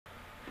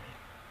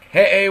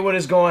Hey, what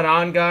is going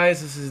on,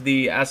 guys? This is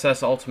the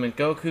SS Ultimate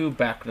Goku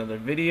back with another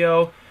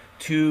video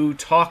to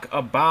talk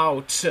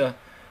about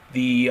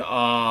the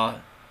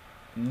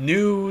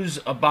news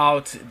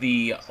about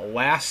the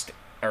last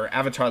or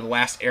Avatar: The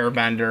Last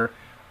Airbender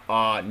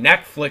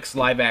Netflix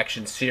live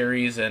action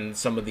series and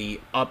some of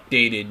the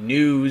updated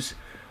news,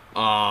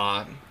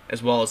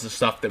 as well as the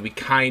stuff that we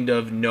kind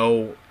of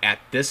know at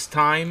this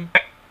time.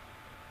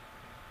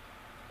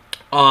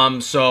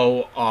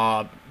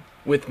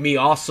 With me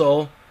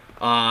also.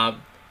 Uh,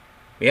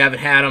 we haven't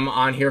had him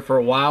on here for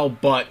a while,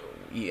 but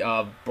we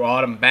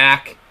brought him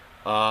back.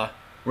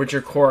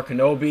 Richard Core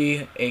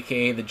Kenobi,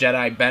 aka the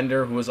Jedi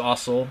Bender, who is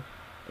also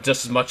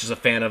just as much as a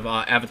fan of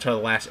Avatar: The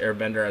Last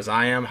Airbender as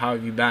I am. How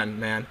have you been,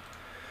 man?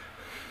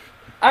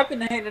 I've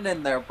been hanging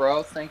in there,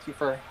 bro. Thank you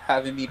for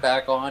having me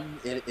back on.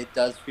 It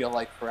does feel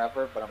like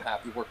forever, but I'm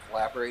happy we're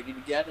collaborating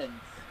again. And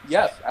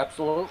yes,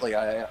 absolutely.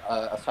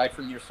 Aside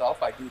from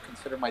yourself, I do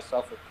consider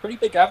myself a pretty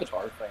big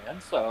Avatar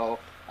fan. So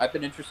I've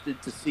been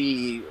interested to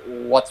see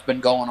what's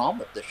been going on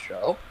with this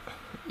show.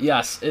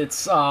 Yes,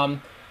 it's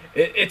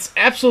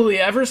absolutely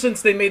ever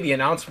since they made the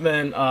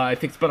announcement. I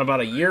think it's been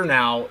about a year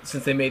now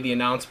since they made the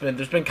announcement.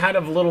 There's been kind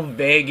of a little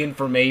vague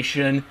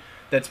information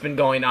that's been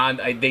going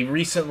on. They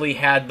recently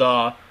had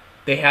the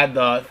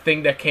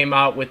thing that came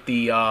out with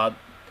the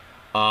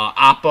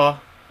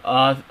Appa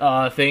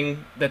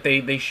thing that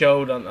they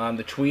showed on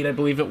the tweet, I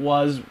believe it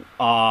was,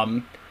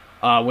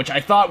 which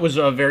I thought was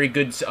a very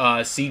good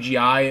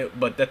CGI.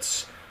 But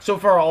that's so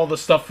far all the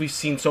stuff we've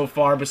seen so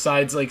far,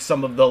 besides like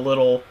some of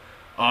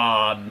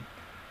um,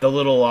 the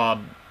little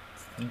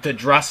the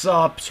dress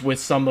ups with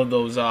some of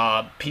those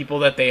people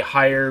that they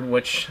hired,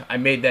 which I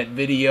made that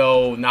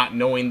video not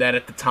knowing that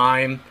at the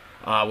time,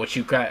 which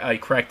you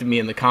corrected me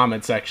in the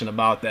comment section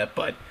about that.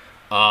 But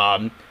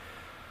um,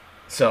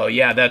 so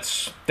yeah,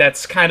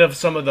 that's kind of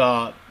some of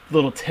the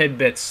little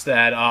tidbits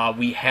that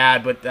we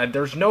had, but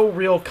there's no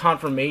real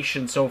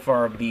confirmation so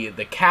far of the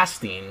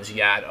castings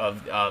yet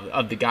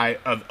of the guy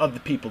of the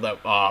people that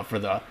for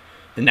the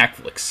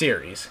Netflix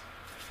series.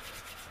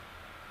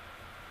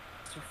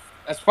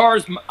 As far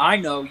as I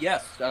know,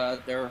 yes,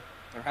 there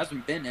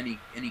hasn't been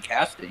any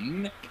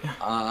casting,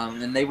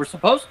 and they were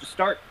supposed to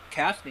start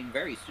casting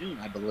very soon,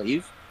 I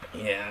believe.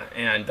 Yeah,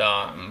 and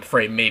I'm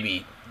afraid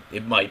maybe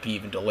it might be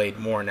even delayed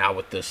more now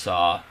with this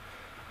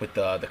with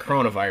the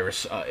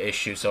coronavirus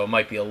issue, so it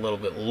might be a little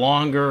bit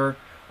longer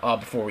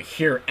before we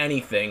hear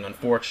anything,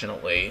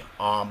 unfortunately.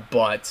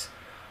 But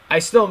I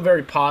still am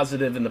very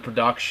positive in the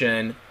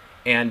production,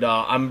 and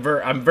I'm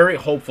very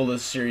hopeful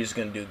this series is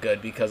going to do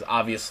good because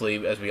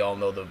obviously, as we all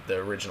know, the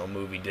original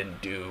movie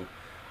didn't do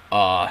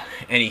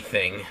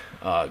anything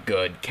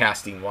good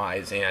casting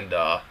wise and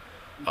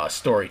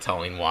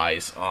storytelling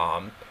wise.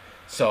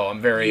 So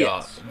I'm very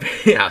Yes.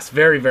 yes,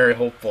 very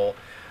hopeful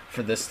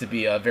for this to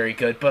be very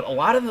good. But a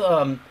lot of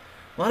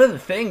the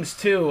things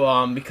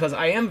too, because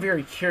I am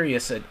very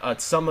curious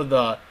at some of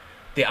the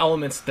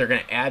elements that they're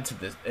going to add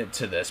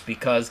to this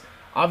because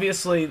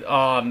obviously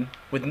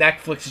with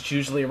Netflix it's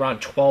usually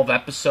around 12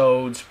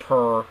 episodes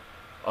per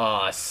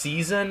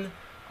season.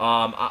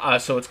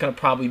 So it's going to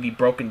probably be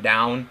broken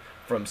down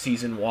from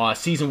season one.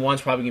 Season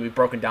one's probably going to be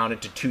broken down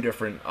into two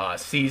different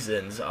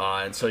seasons,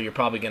 and so you're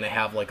probably going to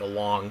have like a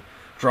long,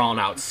 drawn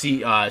out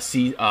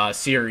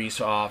series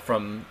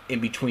from in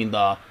between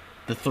the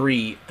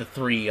three the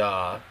three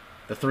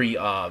the three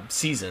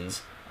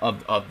seasons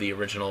of the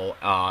original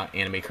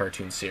anime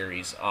cartoon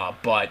series.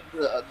 But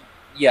Uh,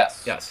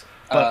 yes, yes,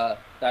 but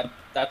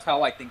that's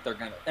how I think they're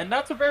gonna, and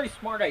that's a very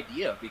smart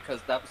idea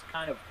because that was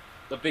kind of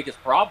the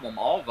biggest problem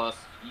all of us,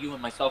 you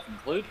and myself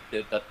included,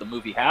 that the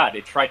movie had.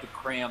 It tried to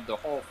cram the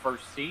whole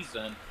first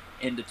season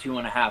into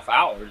 2.5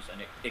 hours,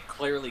 and it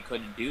clearly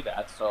couldn't do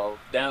that. So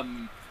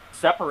them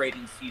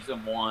separating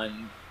season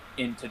one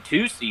into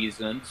two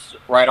seasons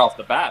right off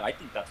the bat, I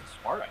think that's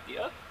a smart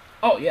idea.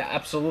 oh yeah,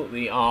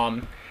 absolutely.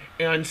 And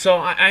so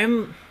I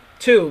am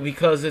too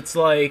because it's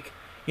like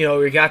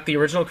we got the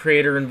original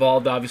creator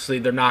involved. Obviously,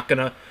 they're not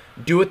gonna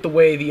do it the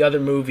way the other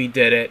movie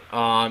did it,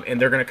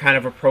 and they're gonna kind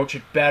of approach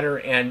it better.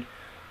 And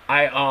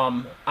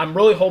I'm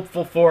really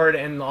hopeful for it,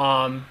 and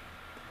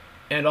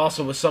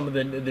also with some of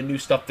the new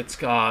stuff that's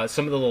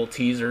some of the little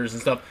teasers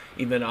and stuff.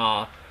 Even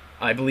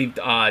I believe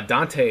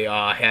Dante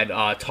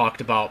had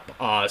talked about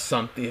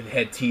something,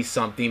 had teased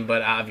something,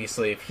 but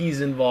obviously if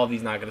he's involved,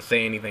 he's not going to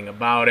say anything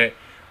about it.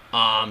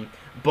 Um,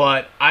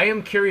 but I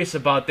am curious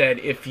about that.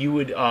 If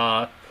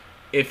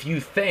you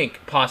think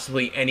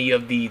possibly any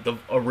of the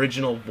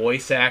original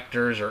voice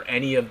actors or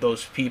any of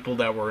those people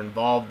that were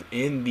involved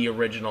in the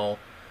original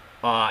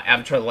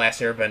Avatar: The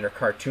Last Airbender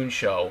cartoon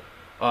show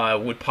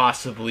would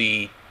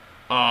possibly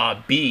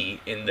be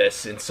in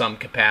this in some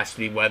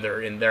capacity,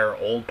 whether in their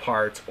old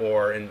part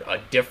or in a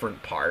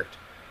different part,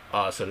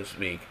 so to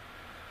speak.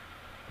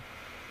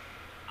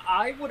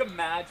 I would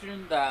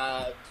imagine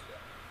that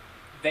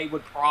they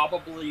would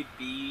probably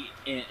be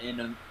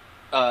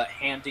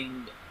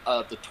handing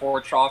the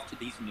torch off to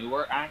these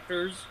newer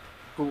actors,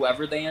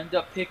 whoever they end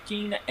up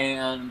picking,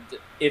 and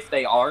if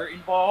they are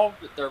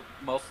involved, they're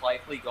most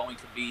likely going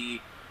to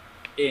be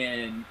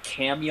in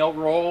cameo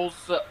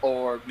roles,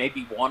 or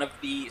maybe one of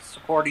the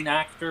supporting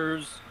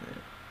actors,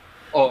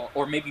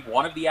 or maybe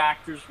one of the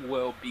actors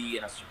will be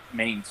in a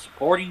main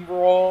supporting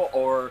role,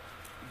 or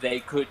they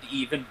could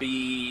even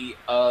be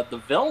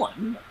the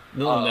villain.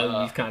 Villain, that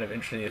would be kind of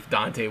interesting if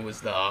Dante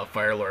was the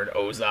Fire Lord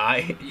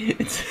Ozai.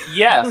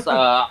 Yes,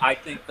 I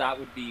think that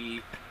would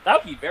be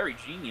very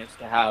genius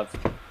to have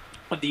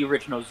the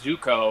original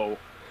Zuko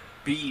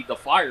be the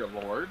Fire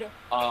Lord.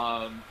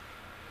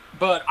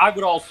 But I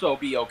would also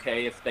be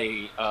okay if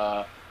they.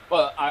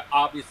 But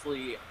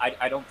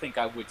I don't think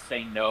I would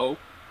say no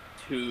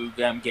to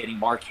them getting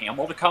Mark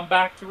Hamill to come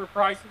back to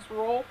reprise his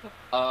role.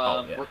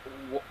 Oh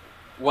yeah.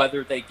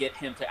 Whether they get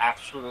him to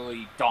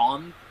actually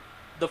don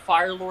the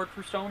Fire Lord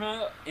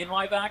persona in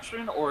live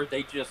action, or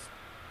they just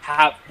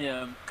have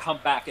him come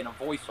back in a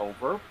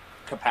voiceover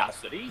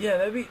capacity. Yeah,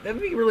 that'd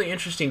be really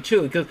interesting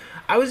too. Because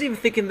I was even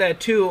thinking that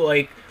too.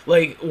 Like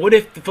what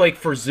if like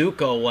for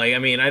Zuko? Like I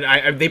mean,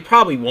 they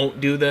probably won't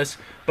do this,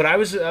 but I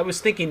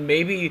was thinking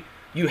maybe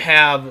you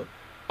have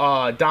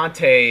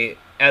Dante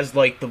as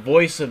like the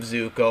voice of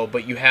Zuko,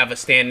 but you have a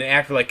stand-in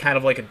actor, like kind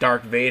of like a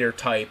Darth Vader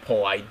type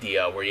whole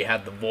idea, where you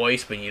have the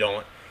voice, but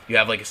you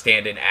have like a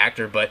stand-in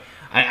actor. But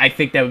I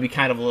think that would be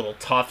kind of a little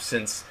tough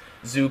since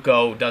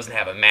Zuko doesn't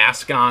have a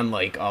mask on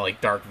like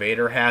Darth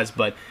Vader has,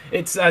 but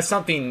it's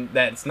something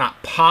that's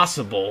not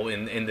possible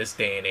in this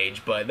day and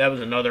age. But that was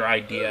another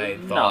idea I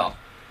thought.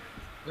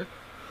 No,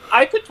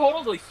 I could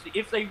totally see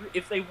if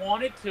they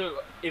wanted to,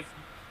 if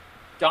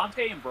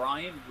Dante and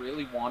Brian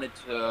really wanted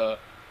to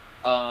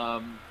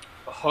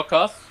hook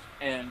us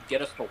and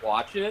get us to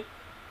watch it.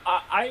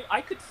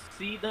 I could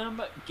see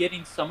them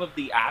getting some of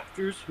the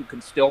actors who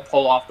can still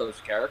pull off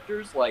those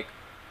characters, like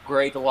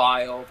Gray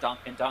Delisle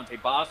and Dante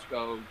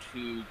Bosco,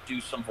 to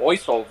do some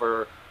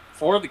voiceover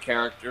for the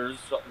characters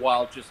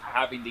while just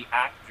having the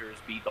actors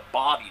be the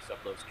bodies of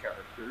those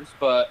characters.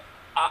 But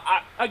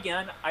I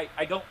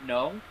don't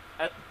know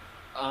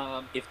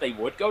if they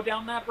would go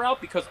down that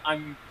route, because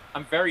I'm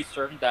very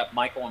certain that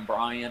Michael and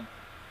Brian,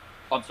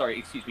 I'm sorry,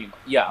 excuse me,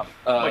 yeah,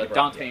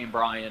 Dante and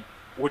Brian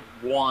would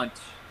want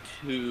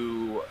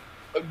to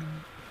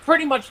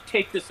pretty much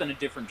take this in a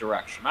different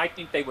direction. I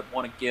think they would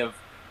want to give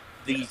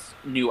these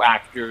new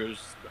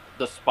actors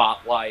the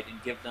spotlight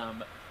and give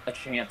them a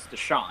chance to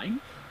shine.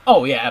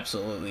 Oh yeah,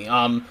 absolutely.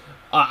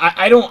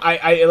 I don't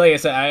I like I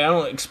said I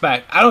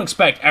don't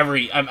expect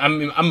every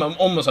I'm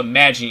almost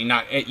imagining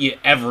not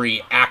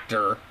every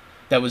actor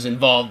that was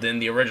involved in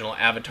the original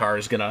Avatar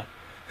is gonna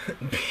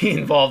be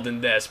involved in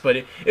this, but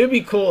it would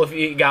be cool if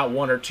you got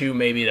one or two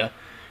maybe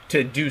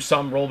to do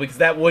some role, because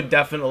that would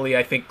definitely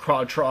I think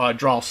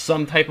draw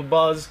some type of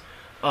buzz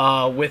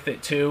with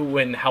it too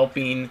when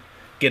helping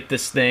get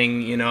this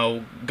thing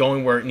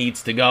going where it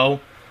needs to go.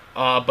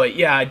 But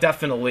yeah,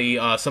 definitely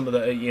some of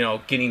the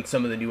getting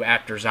some of the new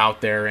actors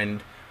out there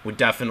and would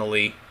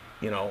definitely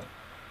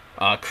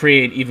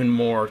create even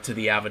more to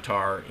the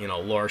Avatar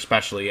lore,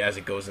 especially as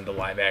it goes into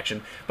live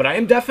action. But I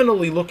am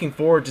definitely looking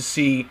forward to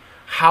see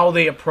how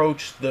they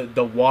approach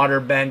the water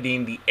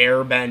bending, the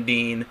air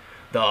bending,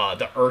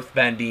 the earth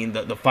bending,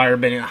 the fire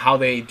bending, how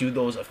they do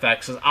those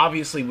effects. 'Cause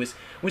obviously with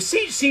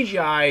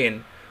CGI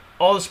and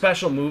all the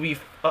special movie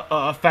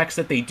effects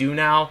that they do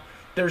now,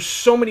 there's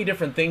so many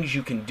different things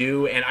you can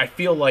do, and I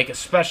feel like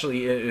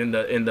especially in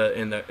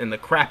the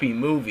crappy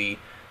movie,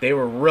 they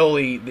were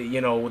really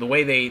the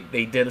way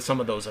they did some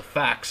of those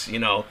effects.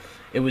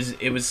 It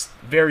was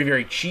very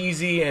very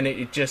cheesy, and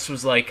it just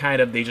was like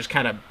they just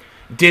kind of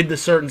did the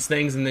certain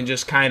things and then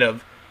just kind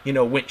of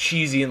went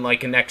cheesy in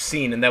like a next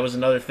scene. And that was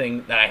another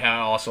thing that I had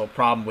also a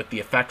problem with the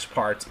effects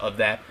parts of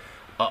that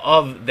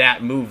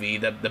movie,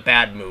 the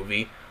bad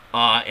movie.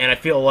 And I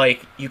feel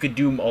like you could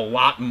do a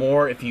lot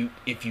more if you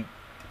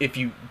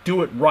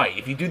do it right,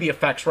 if you do the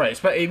effects right.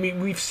 I mean,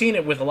 we've seen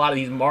it with a lot of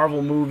these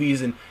Marvel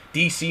movies and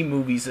DC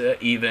movies,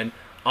 even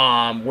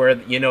where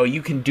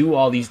you can do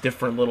all these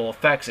different little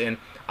effects, and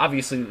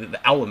obviously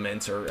the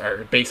elements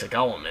are basic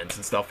elements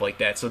and stuff like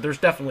that. So there's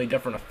definitely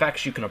different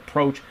effects you can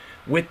approach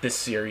with this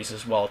series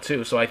as well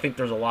too. So I think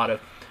there's a lot of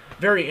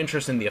very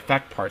interest in the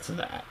effect parts of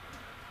that.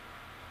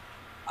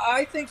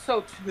 I think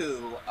so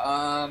too.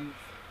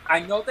 I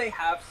know they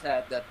have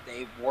said that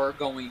they were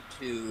going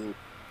to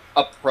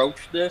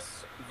approach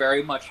this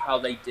very much how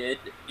they did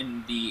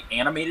in the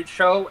animated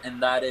show,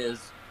 and that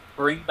is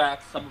bring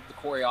back some of the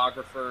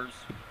choreographers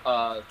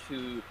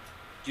to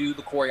do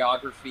the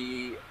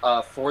choreography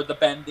for the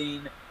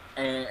bending,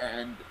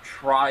 and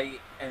try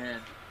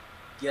and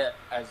get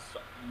as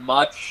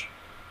much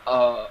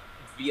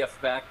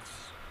VFX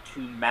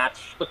to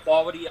match the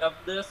quality of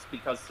this,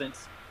 because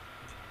since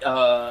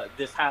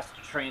this has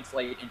to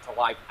translate into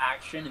live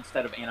action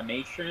instead of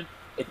animation,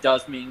 it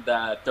does mean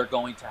that they're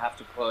going to have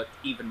to put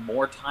even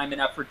more time and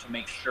effort to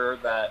make sure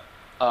that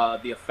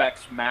the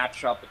effects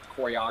match up with the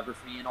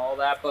choreography and all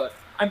that. But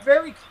I'm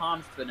very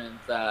confident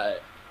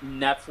that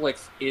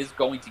Netflix is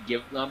going to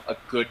give them a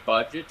good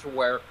budget to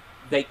where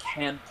they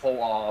can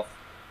pull off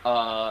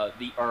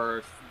the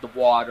earth, the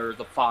water,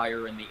 the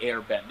fire, and the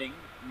air bending,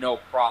 no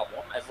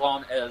problem, as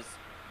long as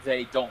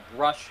they don't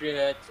rush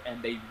it,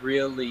 and they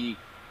really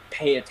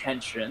pay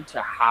attention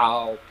to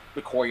how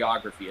the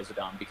choreography is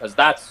done, because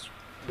that's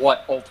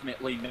what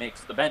ultimately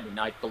makes the bending.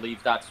 I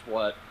believe that's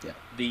what Yeah.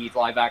 the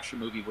live action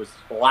movie was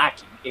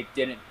lacking. It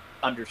didn't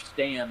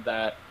understand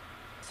that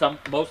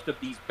most of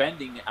these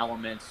bending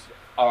elements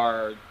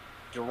are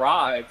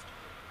derived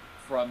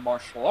from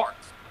martial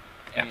arts,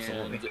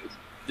 Absolutely.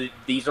 and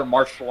these are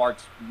martial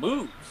arts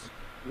moves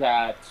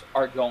that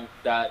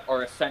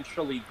are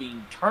essentially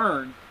being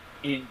turned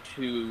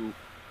into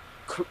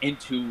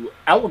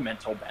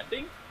elemental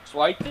bending. So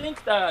I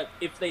think that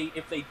if they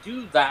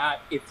do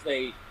that, if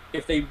they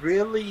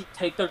really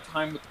take their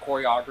time with the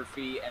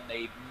choreography and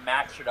they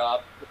match it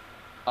up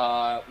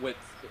with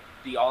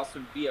the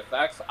awesome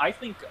VFX, I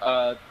think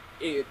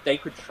they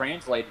could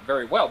translate it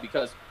very well,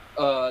 because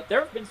there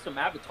have been some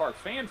Avatar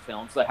fan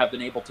films that have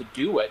been able to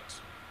do it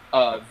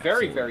Oh,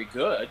 very, absolutely. very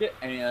good,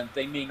 and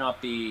they may not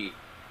be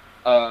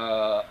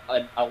a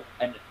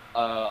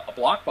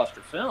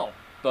blockbuster film,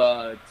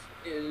 but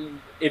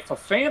if a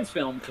fan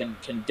film can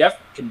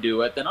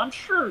do it, then I'm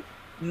sure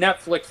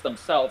Netflix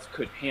themselves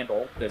could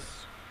handle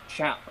this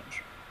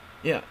challenge.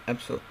 Yeah,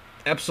 absolutely.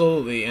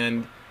 Absolutely.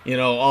 And,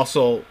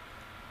 also,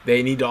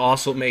 they need to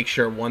also make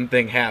sure one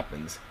thing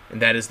happens, and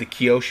that is the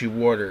Kyoshi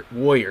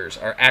Warriors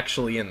are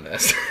actually in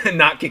this and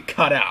not get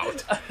cut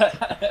out.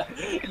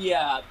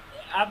 Yeah,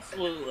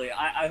 absolutely.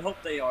 I hope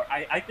they are.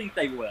 I think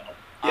they will.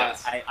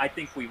 Yes. I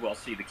think we will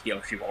see the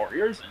Kyoshi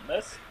Warriors in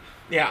this.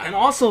 Yeah, and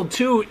also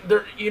too,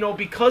 there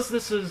because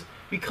this is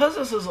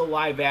a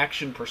live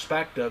action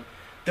perspective,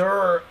 there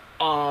are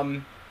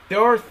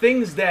there are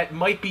things that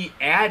might be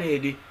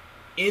added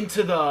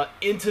into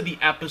the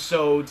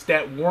episodes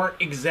that weren't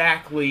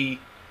exactly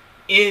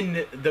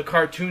in the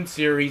cartoon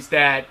series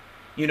that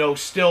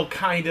still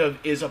kind of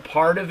is a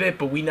part of it,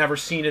 but we never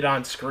seen it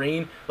on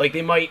screen. Like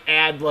they might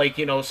add like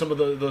some of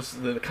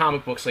the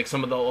comic books, like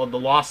some of the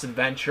Lost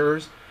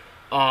Adventures,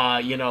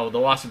 the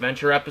Lost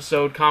Adventure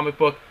episode comic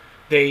book.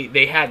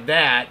 They had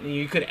that, and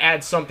you could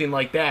add something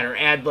like that, or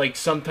add like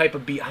some type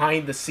of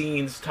behind the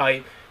scenes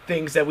type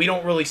things that we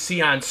don't really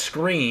see on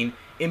screen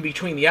in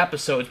between the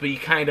episodes, but you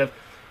get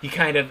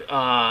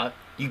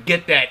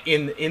that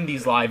in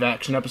these live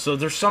action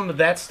episodes. There's some of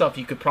that stuff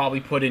you could probably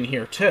put in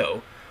here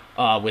too,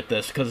 with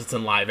this because it's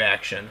in live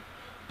action.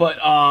 But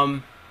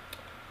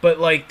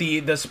like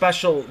the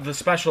special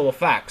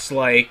effects,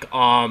 like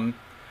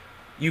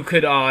you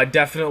could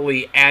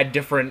definitely add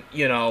different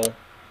you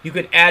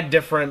could add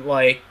different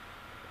like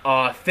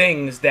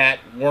things that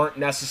weren't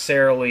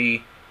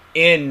necessarily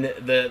in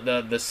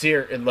the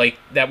series, like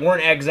that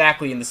weren't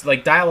exactly in this,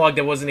 like dialogue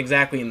that wasn't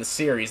exactly in the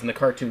series, in the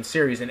cartoon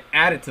series, and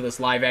add it to this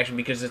live action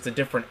because it's a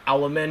different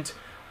element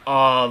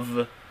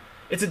of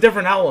it's a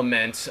different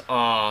element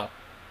of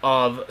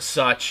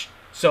such.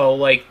 So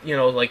like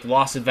like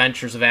Lost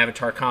Adventures of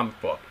Avatar comic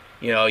book,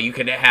 you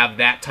could have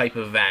that type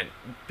of event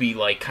be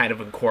like kind of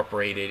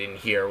incorporated in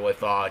here with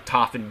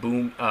Toph and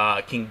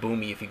King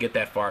Boomy, if you get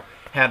that far.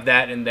 Have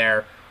that in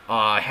there.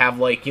 Have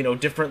like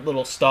different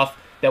little stuff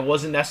that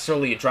wasn't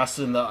necessarily addressed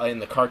in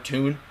the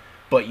cartoon,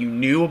 but you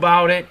knew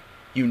about it.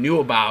 You knew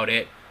about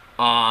it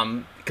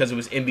because it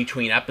was in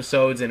between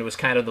episodes, and it was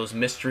kind of those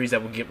mysteries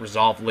that would get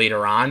resolved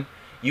later on.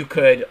 You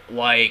could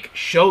like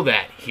show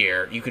that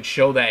here. You could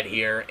show that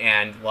here,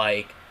 and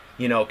like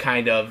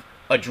kind of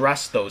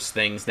address those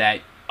things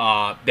that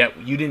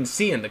you didn't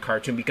see in the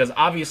cartoon, because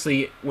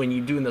obviously when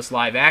you're doing this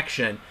live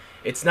action,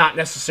 it's not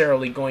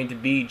necessarily going to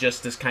be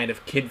just this kind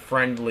of kid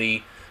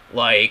friendly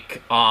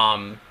like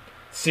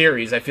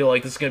series. I feel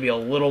like this is going to be a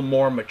little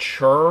more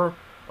mature,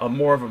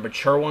 more of a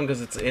mature one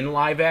because it's in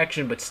live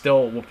action, but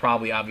still will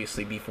probably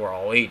obviously be for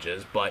all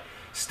ages. But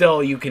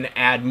still, you can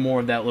add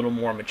more of that little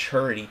more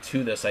maturity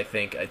to this. I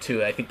think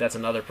too. I think that's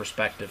another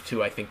perspective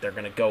too. I think they're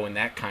going to go in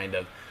that kind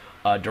of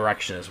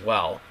direction as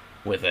well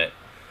with it.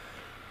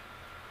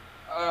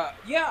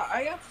 Yeah,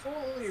 I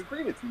absolutely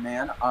agree with you,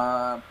 man.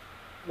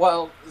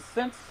 Well,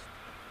 since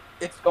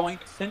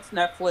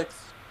Netflix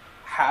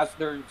has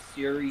their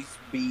series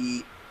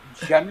be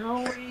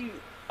generally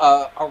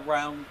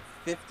around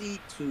 50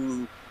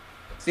 to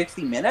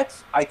 60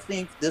 minutes, I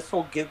think this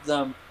will give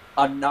them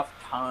enough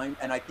time,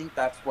 and I think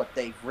that's what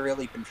they've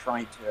really been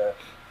trying to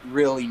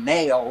really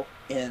nail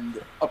in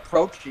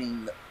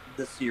approaching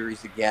the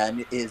series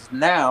again. Is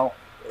now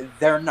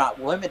they're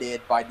not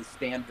limited by the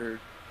standard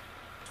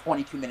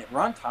 22-minute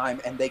runtime,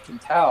 and they can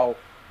tell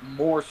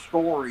more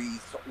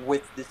stories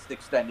with this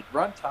extended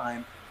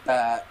runtime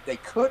that they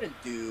couldn't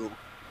do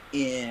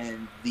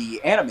in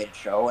the animated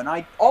show. And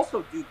I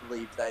also do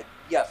believe that,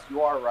 yes,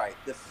 you are right.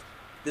 This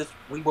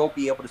we will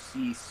be able to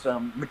see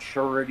some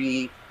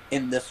maturity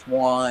in this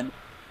one.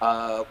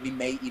 We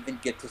may even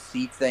get to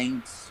see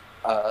things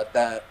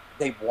that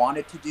they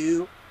wanted to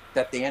do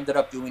that they ended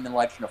up doing in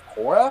Legend of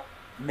Korra.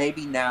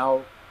 Maybe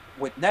now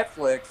with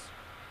Netflix,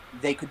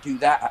 they could do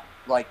that.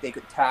 Like they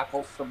could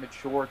tackle some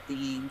mature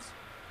themes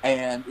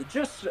and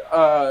just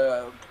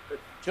to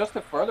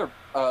further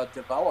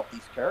develop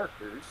these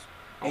characters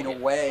Oh in a yeah.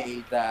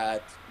 way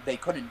that they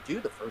couldn't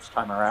do the first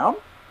time around.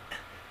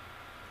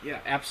 Yeah,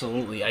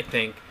 absolutely. I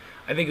think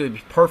it would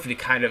be perfect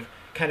to kind of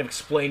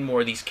explain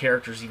more of these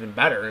characters even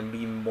better and be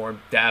even more in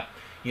depth.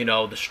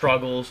 The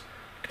struggles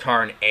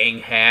Qatar and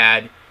Aang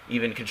had,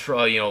 even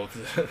control.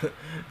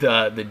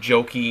 The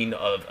joking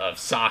of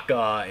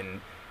Sokka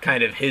and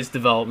kind of his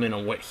development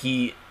on what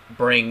he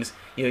brings.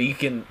 You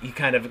can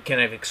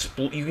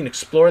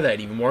explore that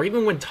even more.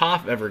 Even when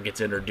Toph ever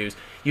gets introduced,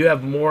 you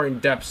have more in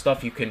depth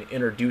stuff you can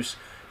introduce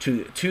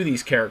to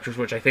these characters,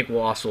 which I think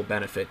will also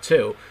benefit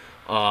too.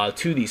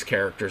 To these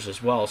characters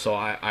as well. So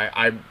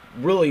I'm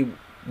really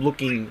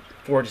looking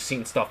forward to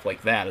seeing stuff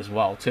like that as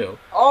well too.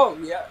 Oh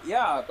yeah,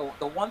 yeah.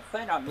 The one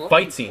thing I'm looking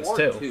Fight scenes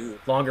forward too, to,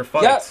 longer yes,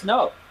 fights.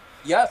 no,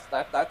 yes,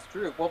 that's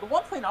true. Well, the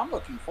one thing I'm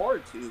looking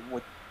forward to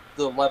with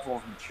the level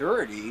of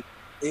maturity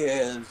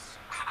is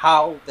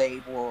how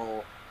they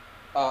will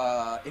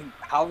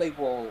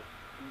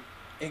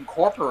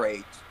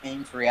incorporate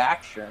Aang's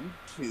reaction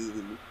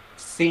to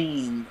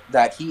seeing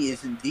that he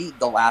is indeed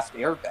the last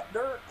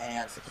Airbender,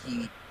 and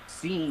he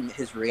seeing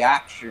his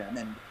reaction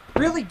and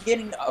really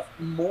getting a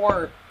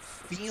more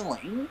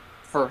feeling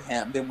for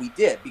him than we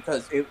did,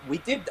 because we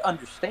did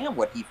understand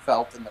what he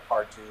felt in the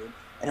cartoon,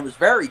 and it was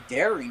very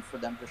daring for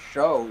them to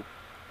show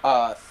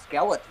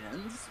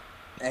skeletons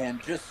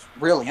and just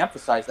really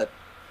emphasize that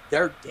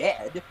they're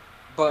dead.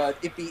 But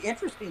it'd be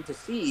interesting to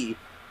see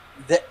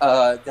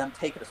them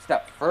take it a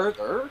step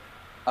further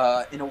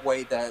in a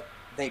way that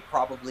they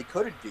probably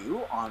couldn't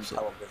do on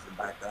television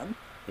back then.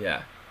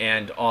 Yeah,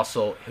 and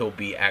also he'll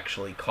be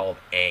actually called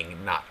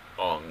Aang, not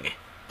Ung,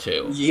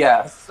 too.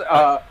 Yes.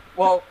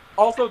 Well,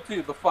 also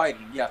too the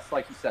fighting. Yes,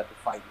 like you said, the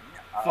fighting.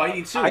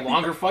 Fighting too, I think.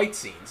 longer fight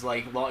scenes.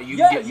 Like you can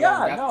Yeah, get more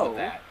yeah, depth with no.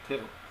 that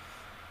too.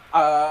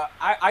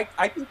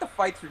 I think the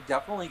fights are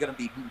definitely going to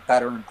be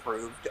better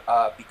improved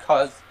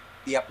because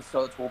the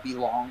episodes will be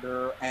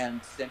longer,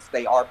 and since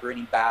they are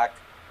bringing back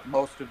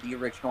most of the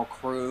original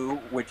crew,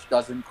 which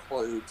does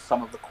include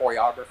some of the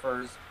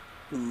choreographers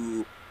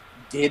who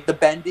did the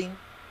bending,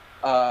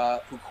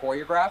 who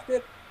choreographed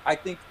it, I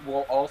think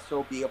we'll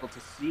also be able to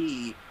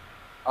see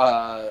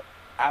uh,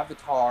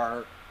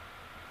 Avatar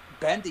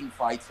bending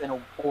fights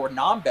or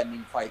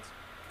non-bending fights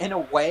in a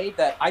way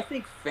that I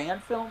think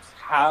fan films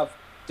have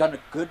done a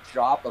good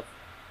job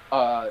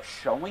of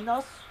showing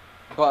us.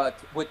 But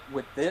with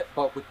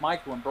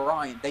Michael and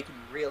Brian, they can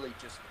really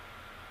just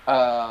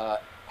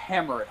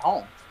hammer it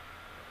home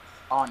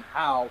on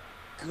how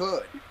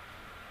good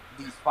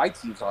these fight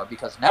scenes are,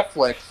 because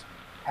Netflix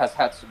has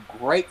had some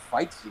great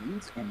fight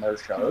scenes in their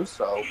shows.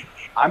 So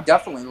I'm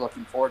definitely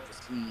looking forward to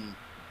seeing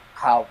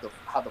how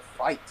the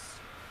fights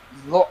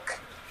look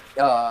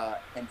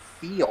and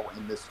feel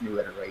in this new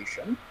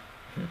iteration.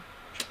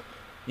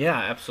 Yeah,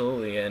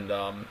 absolutely. And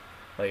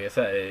like I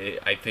said,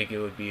 I think it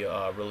would be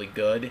really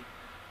good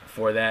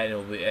for that,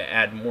 and it'll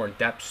add more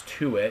depth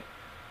to it.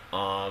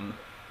 Um,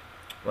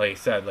 like I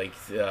said,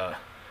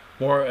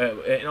 more,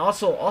 and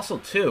also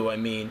too. I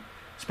mean,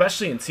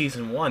 especially in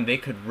season one, they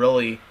could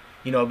really,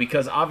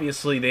 because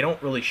obviously they don't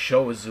really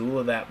show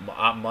Azula that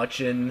much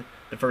in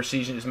the first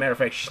season. As a matter of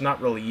fact, she's not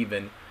really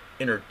even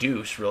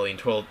introduced really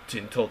until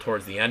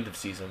towards the end of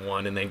season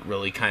one, and then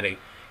really kind of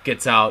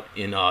gets out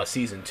in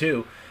season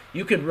two.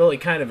 You could really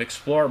kind of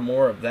explore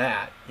more of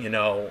that,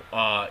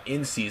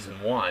 in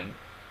season one,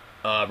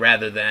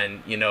 rather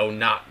than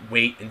not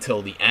wait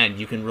until the end.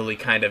 You can really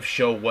kind of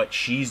show what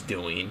she's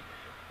doing,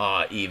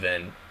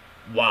 even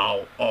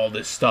while all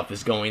this stuff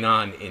is going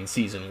on in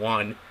season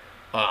one.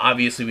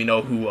 Obviously, we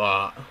know who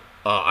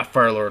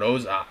Fire Lord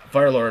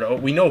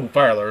Ozai. We know who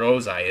Fire Lord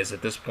Ozai is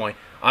at this point.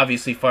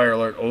 Obviously, Fire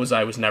Lord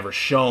Ozai was never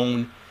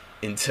shown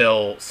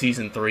until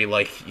season three.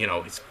 Like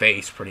his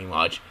face pretty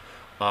much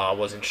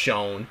wasn't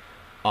shown.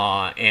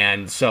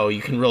 And so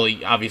you can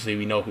really, obviously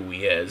we know who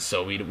he is,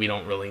 so we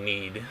don't really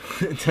need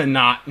to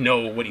not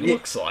know what he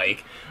looks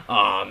like.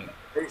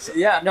 So,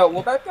 Yeah, no,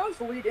 well, that does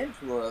lead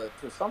into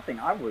to something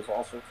I was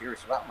also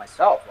curious about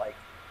myself, like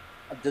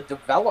the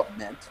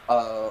development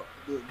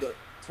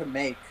to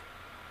make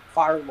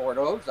Fire Lord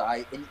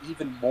Ozai an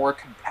even more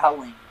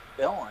compelling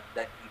villain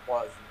than he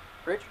was in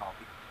the original.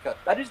 Because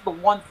that is the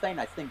one thing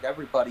I think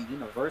everybody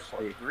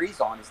universally agrees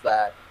on, is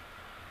that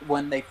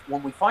when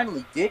we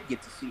finally did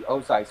get to see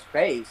Ozai's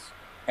face,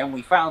 and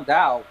we found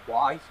out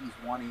why he's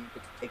wanting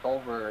to take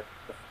over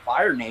the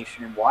Fire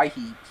Nation, and why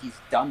he's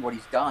done what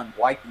he's done,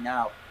 wiping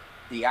out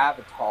the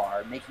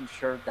Avatar, making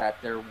sure that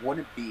there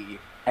wouldn't be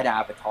an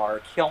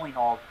Avatar, killing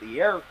all the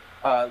air,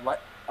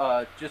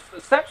 just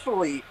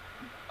essentially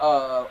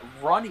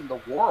running the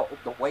world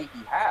the way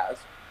he has.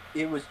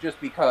 It was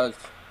just because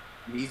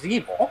he's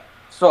evil.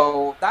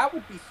 So that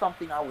would be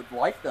something I would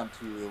like them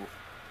to,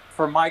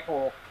 for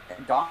Michael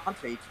and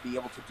Dante to be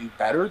able to do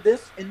better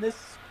in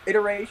this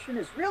iteration,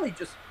 is really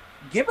just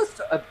give us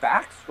a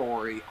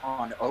backstory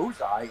on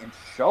Ozai and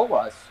show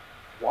us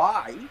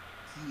why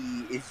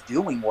he is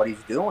doing what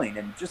he's doing,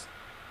 and just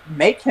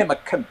make him a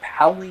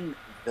compelling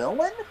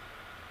villain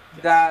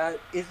that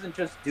isn't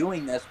just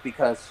doing this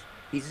because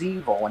he's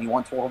evil and he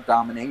wants world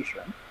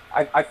domination.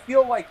 I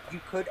feel like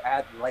you could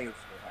add layers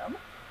to him.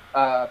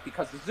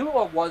 because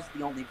Azula was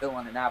the only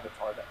villain in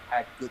Avatar that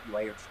had good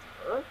layers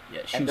to her.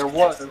 Yeah, she And was there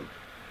was, consistent.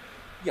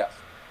 yes.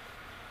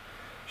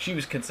 She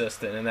was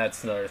consistent, and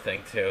that's another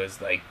thing too.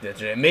 Is like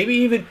maybe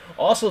even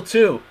also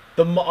too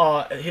the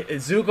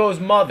Zuko's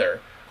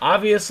mother.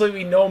 Obviously,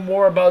 we know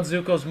more about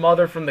Zuko's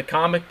mother from the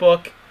comic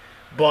book,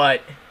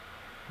 but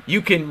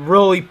you can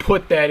really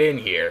put that in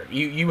here.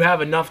 You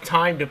have enough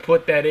time to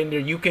put that in there.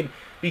 You can,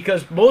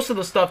 because most of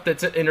the stuff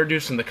that's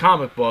introduced in the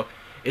comic book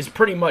is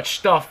pretty much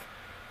stuff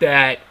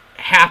that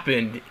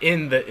happened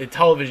in the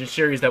television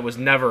series that was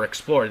never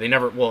explored. They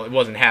never, well, it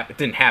didn't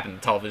happen in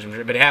the television,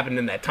 but it happened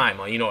in that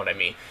timeline. You know what I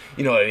mean?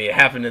 You know what I mean? It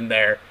happened in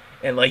there,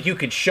 and like you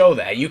could show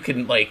that. You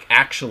can like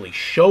actually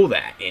show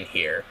that in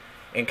here,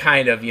 and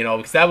kind of, you know,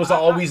 because that was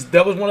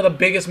one of the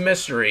biggest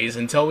mysteries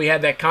until we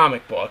had that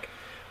comic book.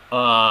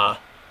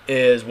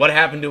 Is what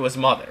happened to his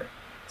mother,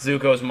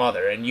 Zuko's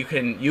mother, and you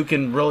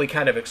can really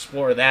kind of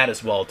explore that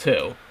as well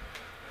too.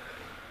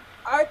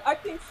 I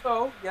think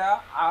so.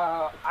 Yeah.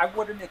 I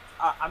wouldn't.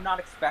 I'm not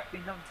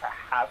expecting them to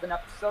have an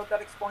episode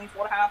that explains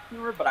what happened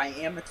to her, but I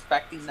am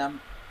expecting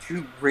them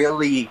to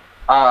really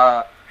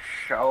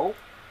show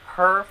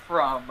her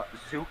from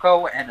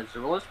Zuko and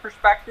Azula's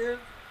perspective,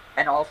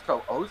 and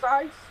also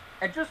Ozai's,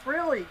 and just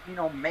really,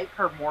 make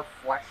her more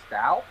fleshed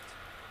out,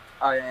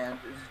 and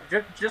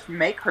just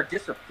make her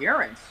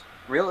disappearance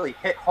really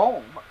hit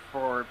home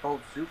for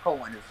both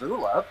Zuko and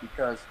Azula,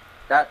 because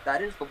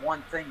that is the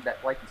one thing that,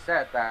 like you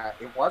said, that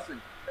it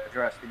wasn't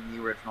addressed in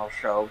the original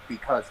show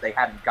because they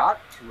hadn't got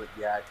to it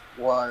yet,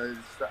 was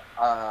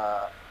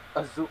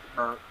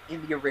Azula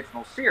in the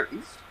original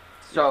series.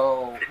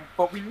 So,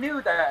 but we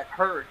knew that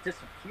her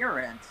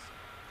disappearance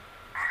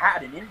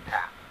had an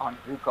impact on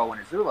Zuko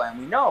and Azula, and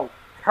we know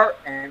her,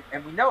 and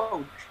we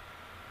know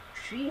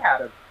she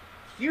had a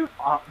huge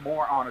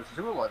more on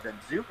Azula than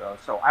Zuko.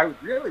 So I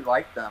would really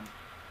like them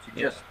to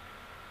just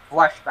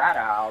flesh that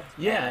out.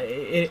 Yeah,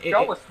 and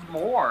show us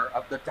more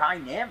of the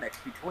dynamics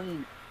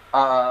between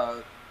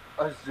Azula,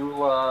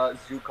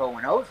 Zuko,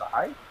 and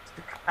Ozai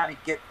to kind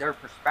of get their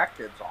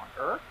perspectives on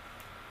her.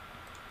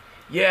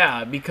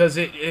 Yeah, because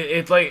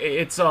it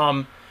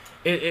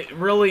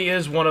really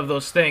is one of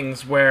those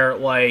things where,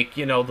 like,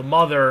 you know, the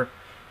mother,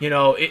 you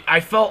know, I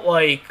felt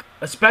like,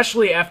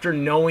 especially after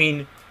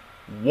knowing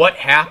what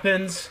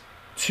happens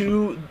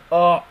to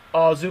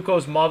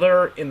Zuko's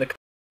mother in the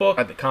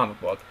comic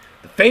book,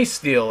 the Face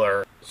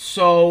Stealer.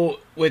 So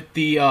with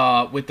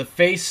the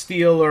Face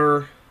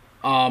Stealer,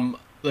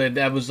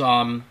 that was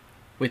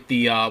with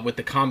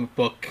the comic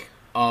book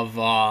of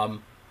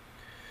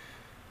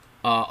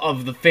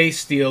the Face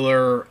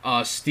Stealer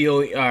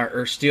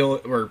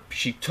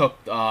she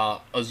took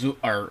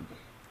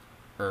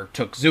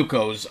took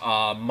Zuko's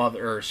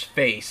mother's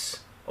face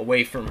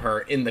away from her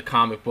in the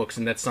comic books,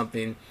 and that's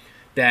something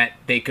that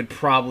they could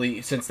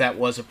probably, since that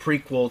was a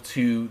prequel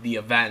to the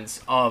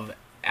events of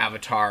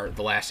Avatar: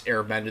 The Last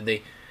Airbender,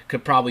 they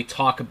could probably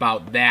talk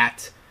about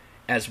that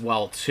as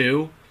well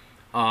too.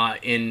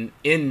 In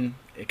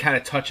kind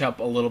of touch up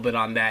a little bit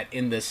on that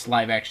in this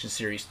live action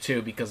series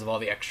too, because of all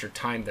the extra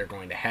time they're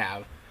going to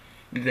have.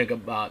 You think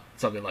about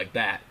something like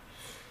that.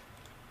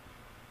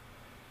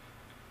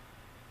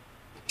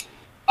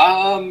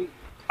 I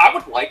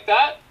would like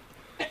that.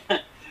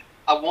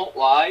 I won't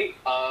lie.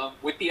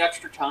 With the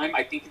extra time,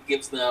 I think it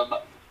gives them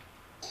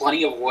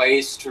plenty of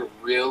ways to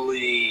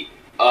really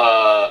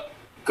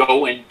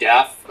go in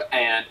depth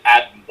and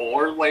add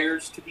more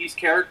layers to these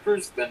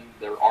characters than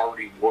there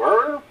already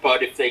were.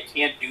 But if they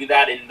can't do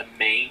that in the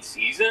main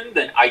season,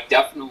 then I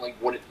definitely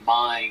wouldn't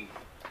mind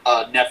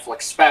a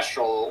Netflix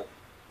special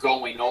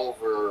going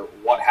over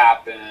what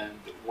happened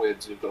with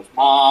Zuko's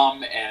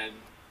mom and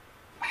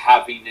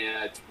having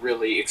it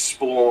really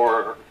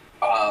explore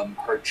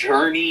her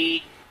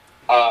journey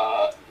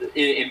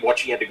in what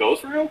she had to go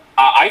through.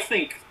 I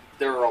think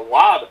there are a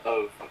lot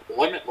of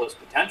limitless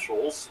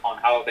potentials on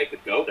how they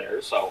could go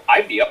there, so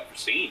I'd be up for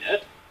seeing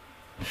it.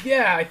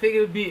 Yeah, I think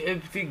it'd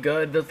be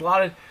good. There's a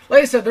lot of,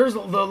 like I said,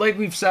 like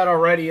we've said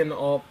already, and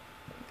a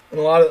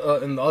lot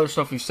of and the other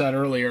stuff we've said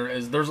earlier,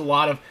 is there's a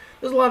lot of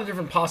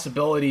different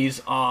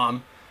possibilities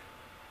to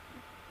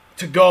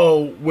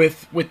go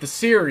with the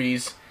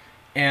series,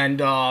 and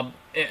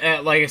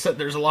like I said,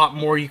 there's a lot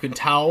more you can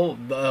tell.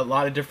 A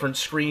lot of different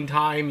screen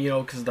time, you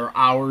know, because they're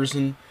hours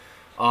and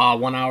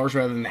 1 hours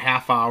rather than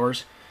half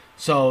hours.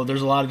 So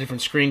there's a lot of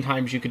different screen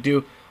times you could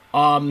do.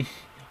 Are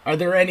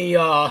there any?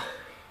 No,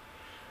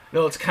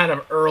 it's kind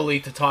of early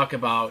to talk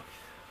about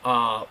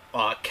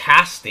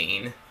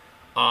casting,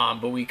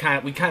 but we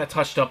kind of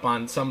touched up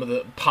on some of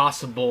the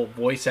possible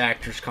voice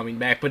actors coming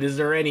back. But is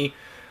there any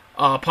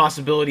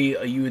possibility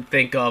you would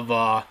think of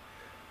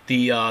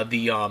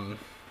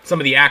some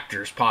of the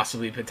actors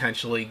possibly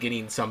potentially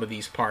getting some of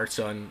these parts,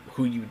 on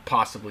who you would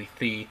possibly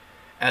see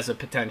as a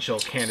potential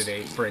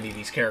candidate for any of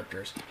these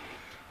characters?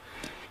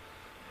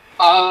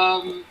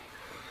 I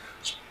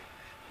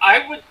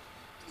would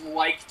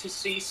like to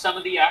see some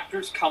of the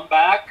actors come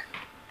back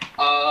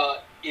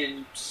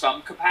in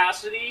some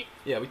capacity.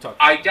 Yeah, we talked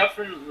about I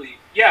definitely...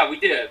 Yeah, we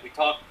did. We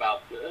talked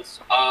about this.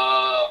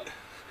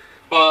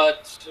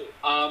 But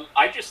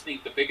I just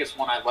think the biggest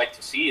one I'd like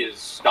to see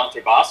is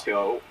Dante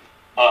Bosco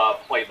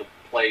play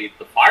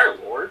the Fire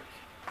Lord.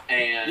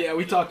 And yeah,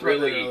 we talked about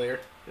that earlier.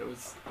 It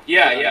was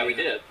yeah, we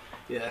did.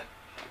 Yeah.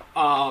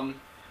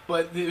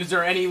 But is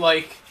there any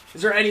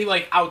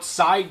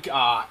outside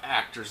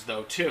actors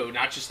though too?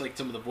 Not just like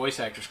some of the voice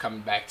actors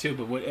coming back too,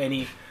 but would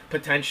any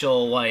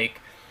potential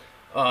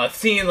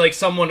seeing like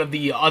someone of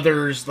the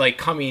others like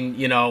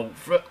coming,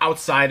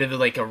 outside of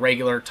like a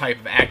regular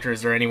type of actor?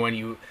 Is there anyone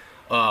you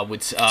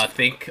would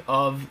think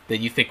of that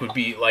you think would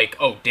be like,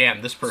 oh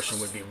damn, this person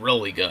would be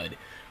really good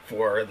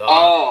for the?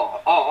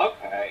 Oh,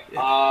 okay.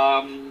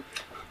 Yeah.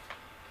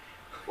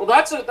 Well,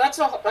 that's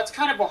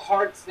kind of a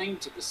hard thing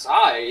to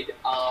decide.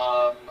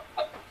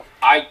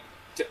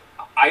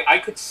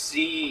 I could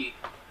see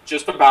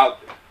just about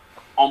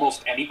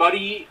almost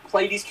anybody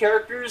play these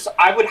characters.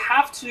 I would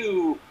have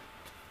to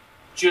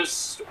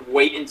just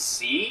wait and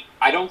see.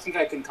 I don't think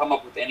I can come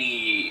up with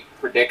any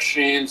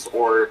predictions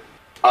or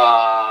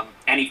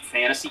any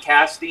fantasy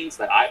castings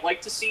that I'd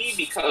like to see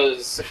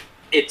because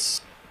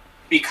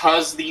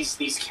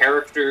these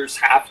characters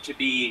have to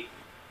be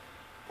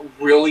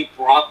really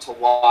brought to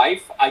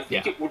life. I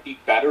think it would be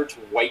better to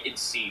wait and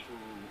see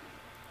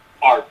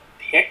who are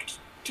picked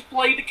to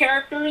play the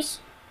characters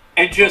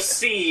and just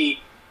see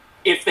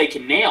if they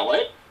can nail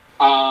it.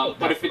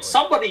 But if it's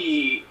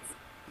somebody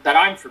that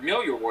I'm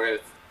familiar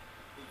with,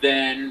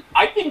 then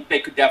I think they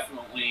could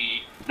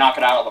definitely knock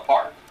it out of the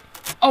park.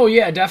 Oh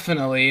yeah,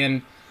 definitely,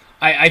 and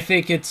I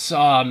think it's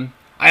I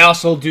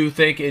also do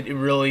think it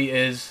really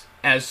is,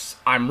 as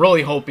I'm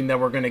really hoping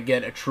that we're going to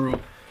get a true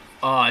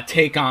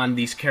take on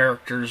these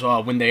characters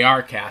when they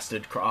are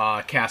casted.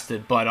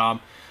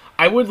 But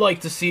I would like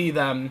to see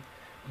them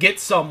get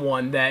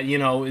someone that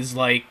is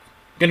like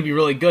going to be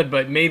really good,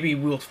 but maybe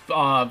we'll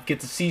get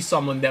to see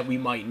someone that we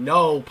might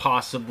know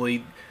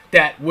possibly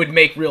that would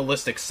make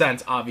realistic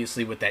sense,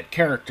 obviously with that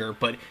character.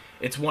 But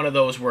it's one of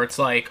those where it's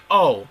like,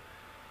 oh,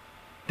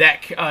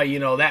 that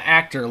that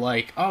actor,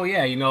 like, oh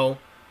yeah,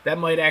 that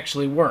might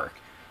actually work.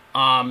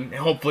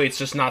 Hopefully it's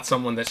just not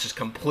someone that's just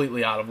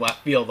completely out of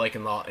left field, like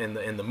in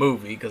the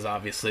movie, because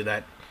obviously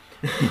that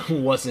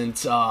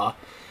wasn't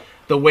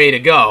the way to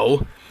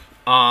go.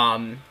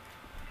 But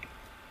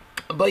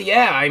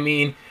yeah, I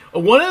mean,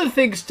 one of the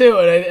things too,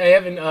 and I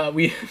haven't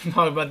we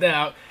talked about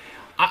that.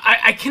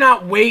 I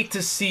cannot wait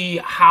to see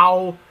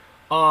how,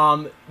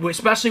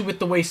 especially with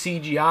the way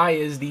CGI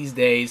is these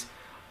days.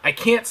 I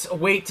can't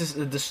wait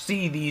to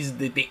see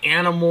the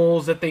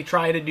animals that they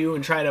try to do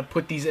and try to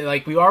put these,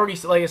 like we've already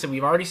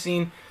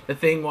seen the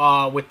thing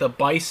with the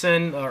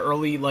bison,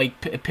 early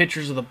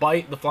pictures of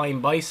the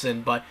flying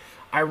bison, but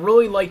I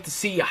really like to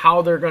see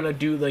how they're gonna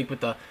do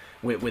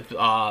with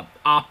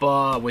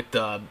Appa, with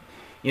the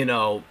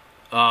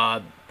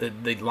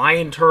the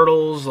lion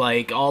turtles,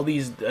 like all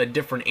these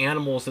different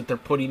animals that they're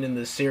putting in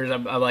this series.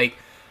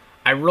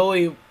 I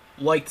really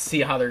like to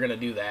see how they're gonna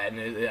do that,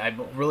 and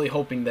I'm really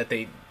hoping that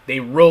they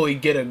really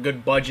get a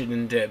good budget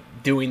into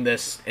doing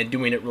this and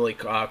doing it really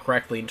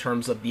correctly in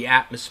terms of the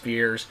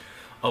atmospheres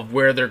of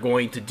where they're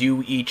going to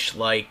do each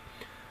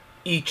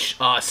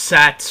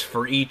set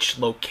for each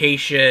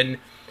location,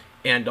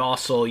 and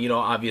also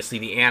obviously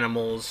the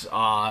animals,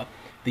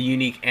 the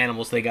unique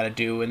animals they got to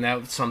do, and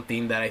that's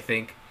something that I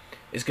think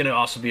is going to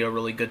also be a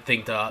really good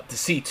thing to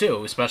see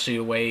too, especially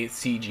the way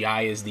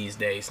CGI is these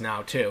days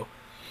now too.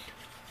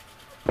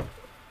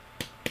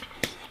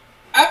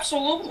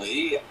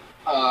 Absolutely.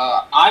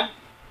 I'm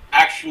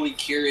actually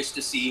curious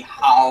to see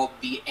how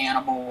the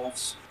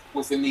animals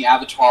within the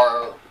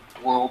Avatar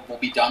world will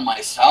be done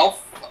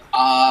myself.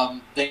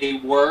 They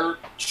were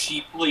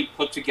cheaply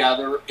put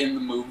together in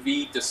the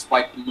movie,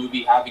 despite the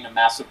movie having a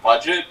massive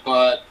budget,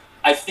 but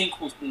I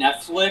think with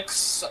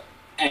Netflix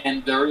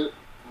and their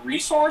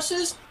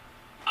resources,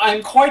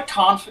 I'm quite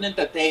confident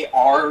that they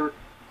are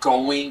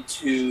going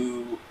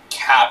to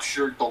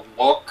capture the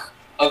look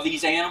of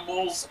these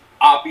animals.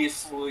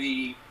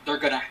 Obviously, they're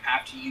going to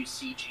have to use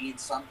CG in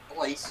some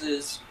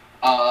places,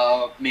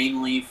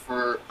 mainly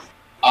for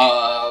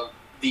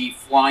the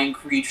flying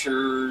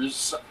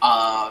creatures.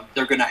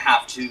 They're going to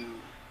have to,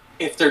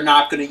 if they're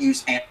not going to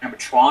use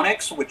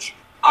animatronics, which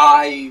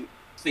I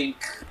think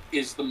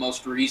is the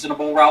most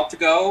reasonable route to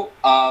go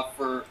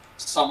for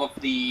some of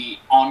the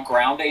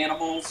on-ground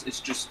animals, is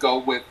just go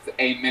with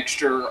a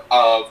mixture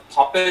of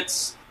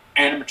puppets,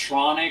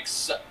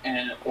 animatronics,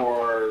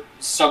 or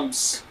some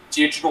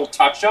digital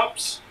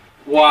touch-ups,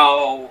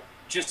 while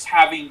just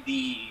having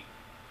the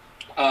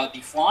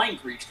flying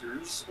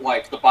creatures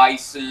like the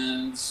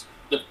bisons,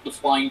 the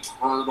flying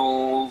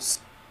turtles,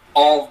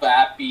 all of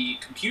that be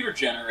computer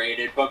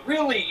generated, but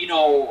really,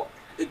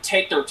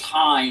 take their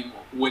time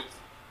with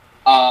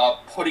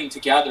putting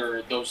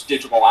together those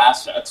digital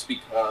assets,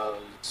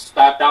 because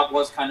that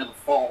was kind of the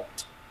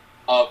fault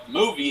of the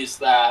movie, is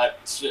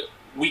that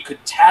we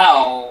could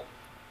tell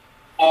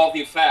all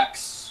the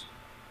effects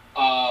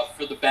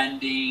for the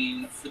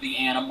bending, for the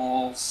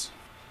animals,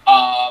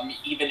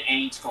 even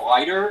Aang's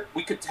glider,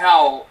 we could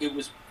tell it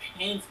was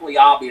painfully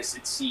obvious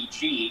it's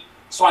CG.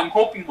 So I'm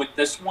hoping with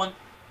this one,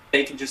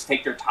 they can just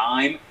take their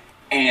time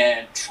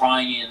and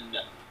try and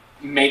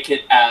make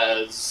it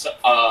as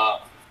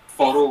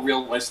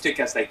photorealistic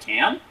as they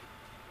can.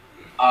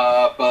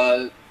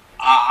 But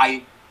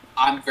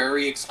I'm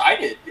very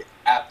excited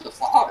at the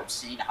thought of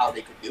seeing how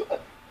they could do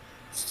it.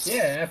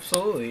 Yeah,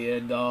 absolutely,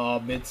 and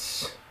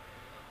it's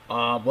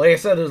like I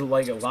said, there's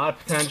like a lot of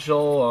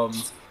potential,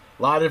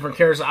 a lot of different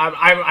characters.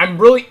 I'm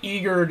really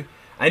eager.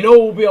 I know it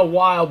will be a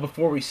while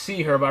before we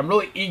see her, but I'm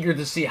really eager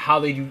to see how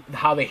they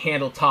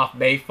handle Toph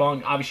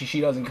Beifong. Obviously, she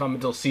doesn't come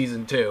until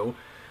season 2,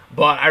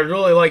 but I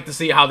really like to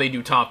see how they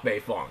do Toph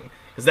Beifong,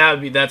 because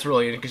that's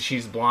really, because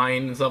she's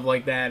blind and stuff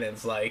like that. And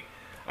it's like,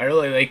 I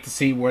really like to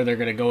see where they're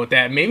gonna go with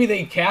that. Maybe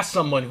they cast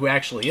someone who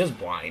actually is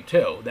blind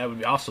too. That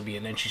would also be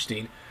an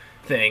interesting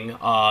thing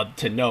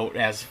to note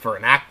as for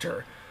an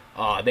actor.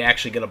 They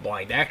actually get a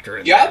blind actor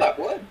in there.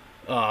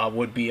 That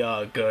would be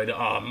good.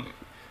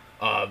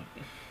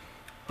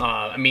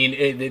 I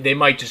mean, they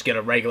might just get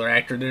a regular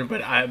actor there,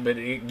 but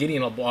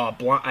getting a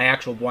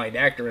actual blind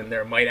actor in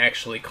there might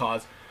actually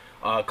cause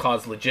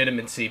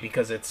legitimacy,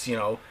 because it's,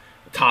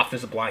 Toph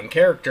is a blind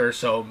character,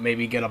 so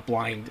maybe get a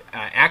blind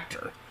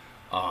actor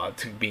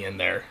to be in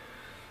there.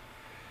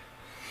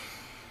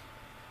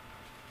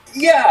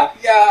 Yeah,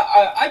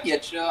 I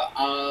get you.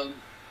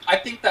 I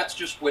think that's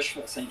just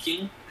wishful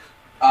thinking,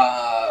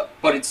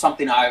 but it's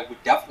something I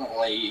would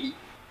definitely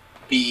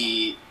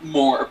be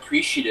more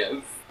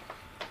appreciative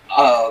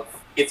of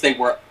if they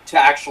were to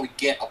actually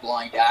get a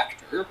blind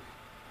actor.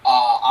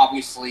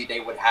 Obviously,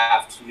 they would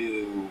have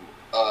to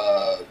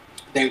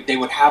they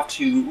would have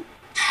to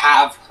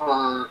have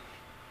her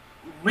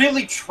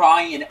really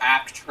try and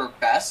act her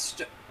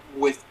best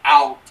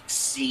without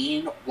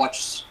seeing what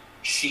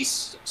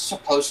she's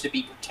supposed to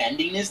be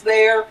pretending is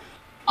there.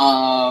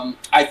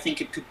 I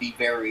think it could be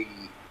very,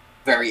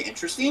 very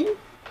interesting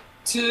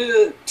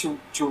to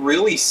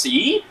really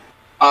see.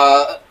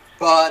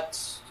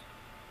 But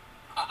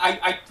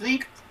I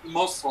think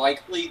most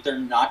likely they're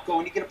not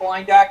going to get a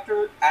blind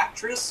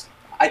actress.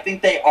 I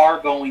think they are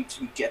going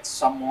to get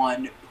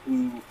someone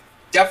who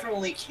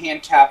definitely can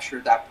capture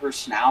that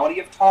personality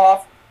of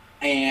Toph,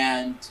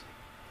 and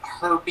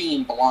her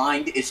being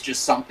blind is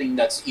just something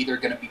that's either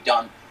going to be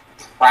done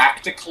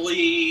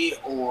practically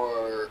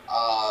or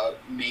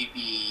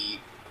maybe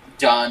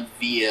done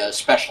via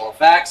special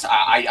effects.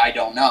 I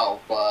don't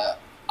know, but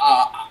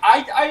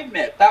I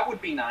admit that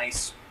would be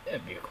nice.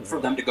 That'd be cool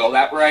for them to go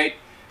that right,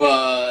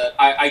 but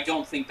I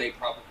don't think they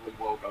probably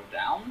will go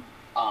down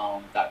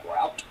that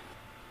route.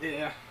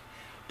 Yeah.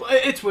 But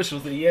it's wishful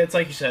thinking. Yeah, it's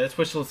like you said, it's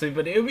wishful thinking,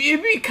 but it'd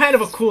be kind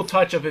of a cool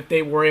touch-up if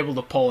they were able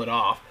to pull it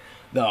off,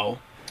 though.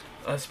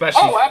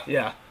 Especially,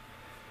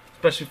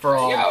 especially for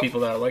all the people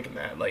that are liking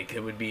that. Like,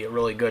 it would be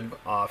really good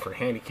for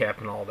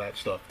handicap and all that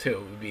stuff, too. It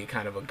would be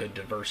kind of a good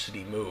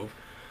diversity move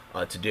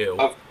to do.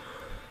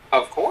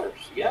 Of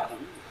course, yeah.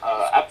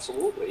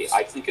 Absolutely.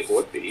 I think it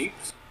would be.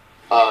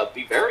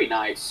 Be very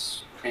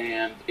nice,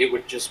 and it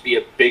would just be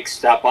a big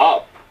step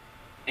up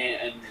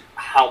in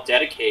how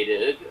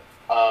dedicated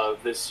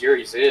this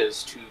series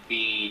is to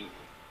being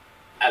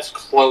as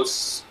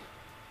close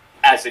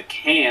as it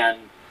can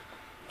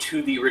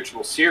to the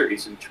original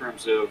series in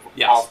terms of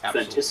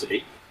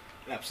authenticity.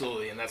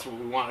 Absolutely, and that's what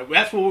we want.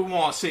 That's what we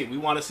want to see. We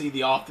want to see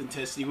the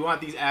authenticity. We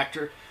want the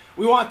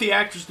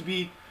actors to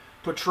be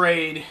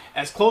portrayed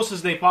as close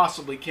as they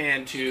possibly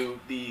can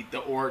to the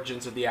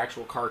origins of the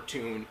actual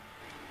cartoon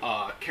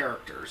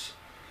characters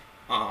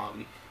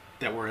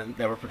that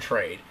were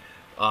portrayed,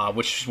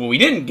 which we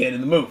didn't get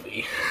in the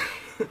movie.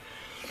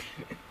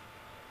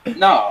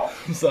 No.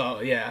 So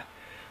yeah,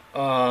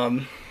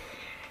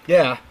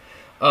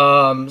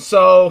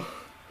 so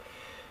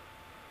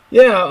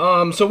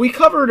we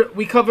covered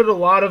a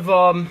lot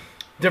of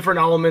different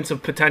elements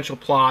of potential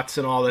plots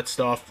and all that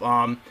stuff.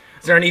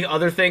 Is there any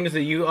other things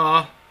that you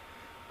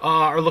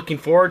are looking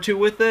forward to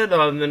with it,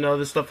 other than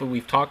other stuff that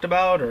we've talked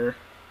about, or?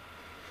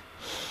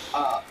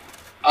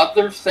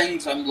 Other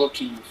things I'm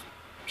looking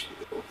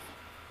to,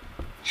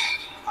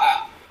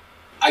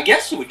 I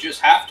guess it would just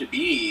have to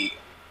be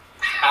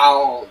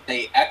how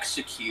they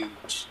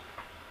execute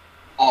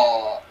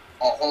a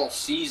whole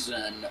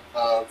season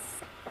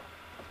of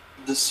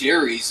the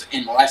series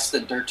in less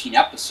than 13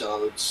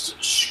 episodes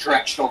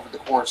stretched over the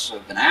course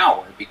of an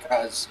hour,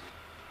 because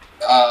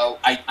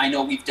I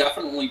know we've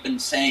definitely been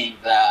saying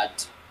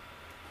that,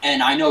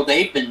 and I know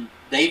they've been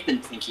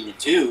thinking it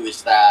too,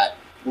 is that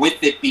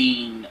with it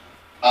being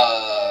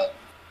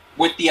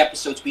with the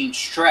episodes being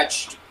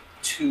stretched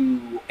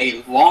to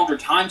a longer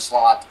time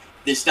slot,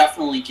 this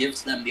definitely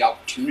gives them the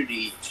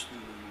opportunity to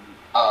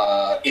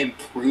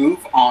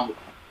improve on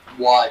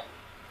what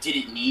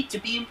didn't need to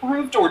be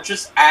improved, or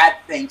just add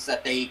things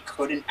that they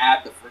couldn't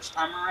add the first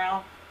time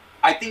around.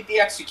 I think the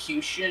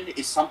execution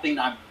is something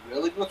I'm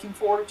really looking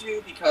forward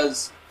to,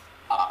 because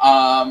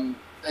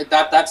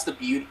that's the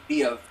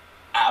beauty of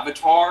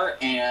Avatar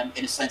and,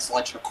 in a sense,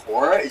 Legend of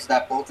Korra, is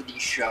that both of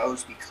these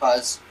shows,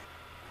 because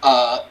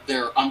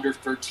they're under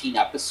 13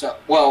 episodes,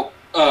 well,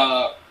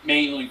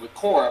 mainly with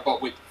Korra,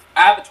 but with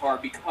Avatar,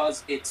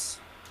 because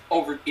it's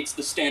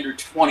the standard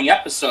 20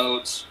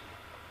 episodes,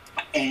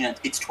 and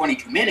it's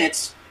 22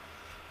 minutes.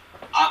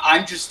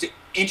 I'm just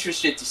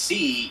interested to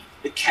see,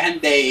 can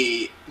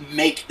they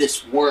make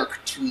this work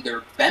to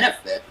their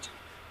benefit?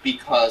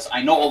 Because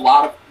I know a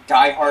lot of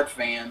diehard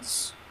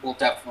fans will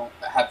definitely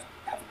have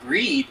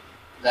agreed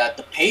that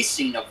the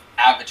pacing of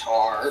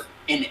Avatar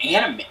in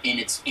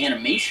its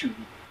animation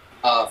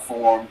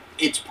form,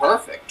 it's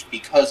perfect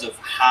because of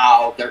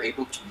how they're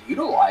able to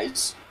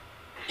utilize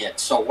it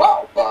so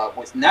well. But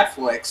with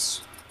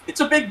Netflix, it's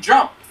a big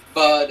jump.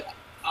 But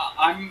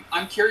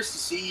I'm curious to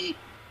see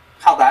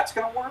how that's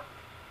going to work.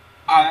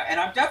 And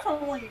I'm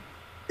definitely,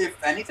 if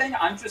anything,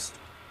 I'm just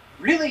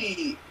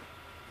really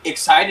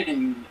excited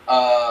and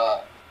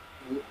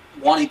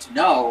wanting to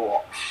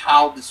know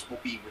how this will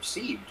be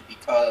received,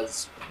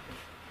 because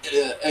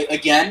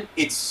again,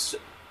 it's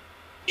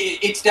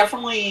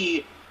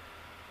definitely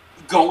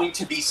going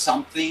to be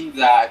something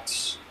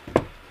that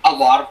a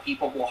lot of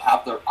people will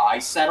have their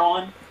eyes set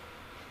on,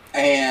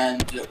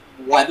 and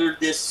whether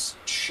this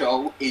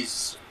show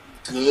is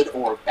good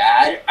or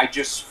bad, I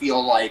just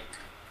feel like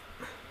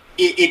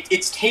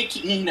it's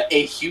taking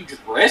a huge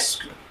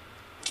risk,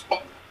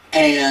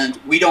 and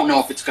we don't know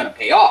if it's going to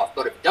pay off.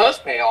 But if it does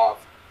pay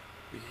off,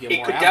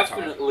 it could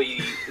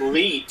definitely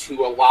lead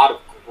to a lot of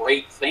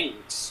great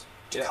things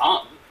to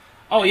come.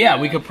 Oh yeah,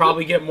 we could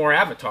probably get more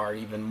Avatar,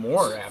 even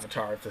more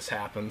Avatar if this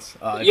happens.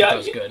 If it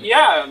does good.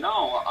 Yeah,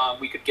 no,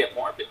 we could get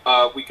more.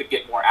 We could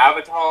get more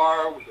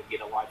Avatar. We could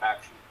get a live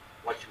action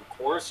Legend of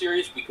Korra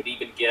series. We could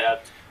even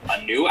get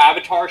a new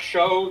Avatar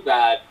show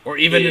that, or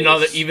even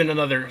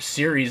another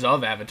series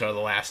of Avatar: The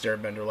Last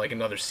Airbender, like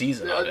another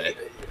season of it.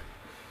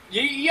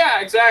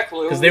 Yeah,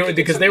 exactly.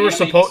 Because they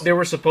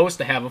were supposed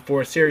to have a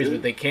fourth series,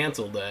 but they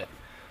canceled that.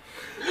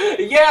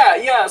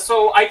 Yeah.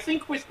 So I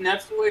think with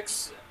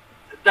Netflix,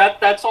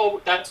 that's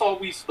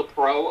always the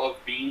pro of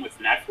being with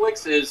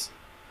Netflix, is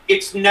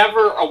it's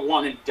never a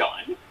one and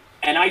done,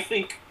 and I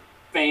think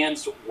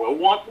fans will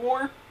want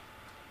more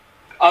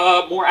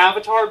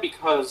Avatar,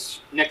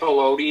 because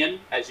Nickelodeon,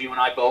 as you and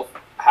I both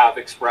have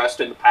expressed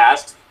in the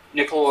past,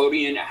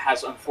 Nickelodeon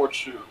has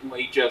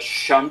unfortunately just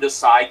shunned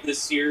aside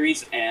this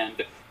series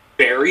and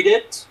buried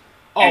it.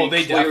 Oh,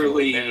 they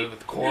definitely did,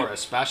 with Korra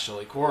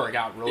especially. Korra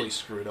got really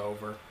screwed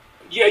over.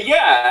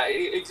 Yeah,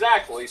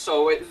 exactly.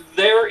 So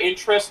their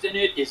interest in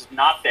it is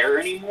not there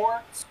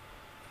anymore.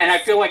 And I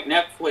feel like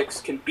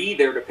Netflix can be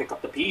there to pick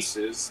up the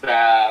pieces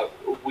that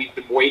we've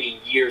been waiting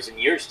years and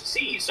years to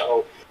see.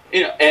 So,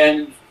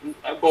 and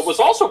what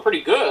was also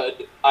pretty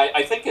good,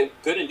 I think a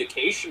good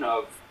indication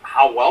of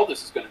how well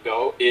this is going to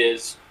go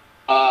is,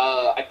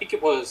 I think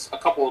it was a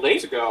couple of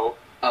days ago,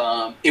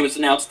 it was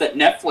announced that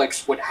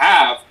Netflix would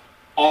have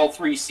all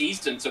 3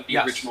 seasons of the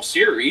original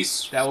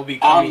series. That will be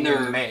coming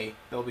in May.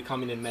 That will be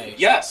coming in May.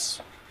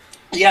 Yes,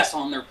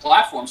 on their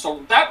platform.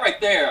 So that right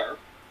there,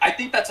 I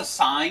think that's a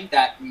sign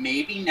that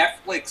maybe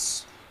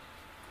Netflix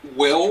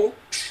will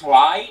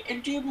try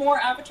and do more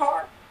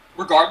Avatar,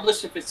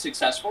 regardless if it's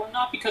successful or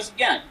not. Because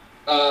again,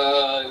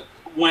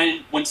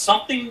 when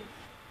something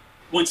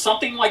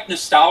like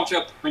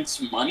nostalgia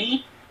prints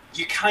money,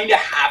 you kind of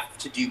have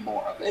to do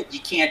more of it.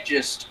 You can't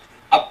just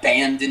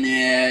abandon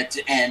it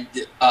and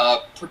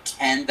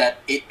pretend that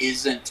it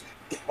isn't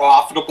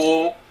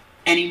profitable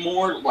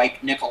anymore like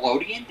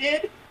Nickelodeon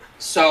did.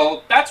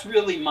 So that's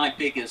really my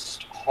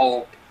biggest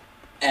hope,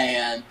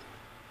 and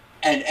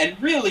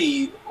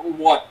really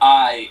what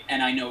I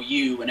know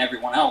you and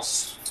everyone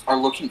else are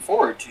looking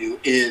forward to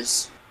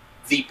is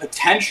the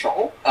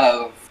potential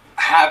of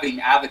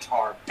having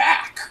Avatar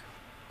back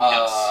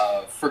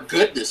for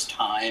good this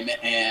time,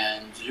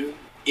 and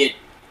it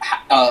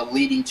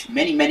leading to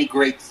many, many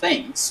great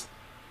things.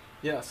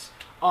 Yes.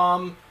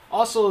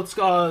 Also, let's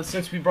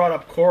since we brought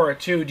up Korra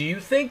too, do you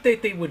think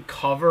that they would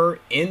cover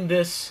in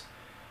this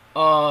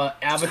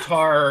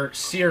Avatar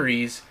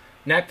series,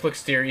 Netflix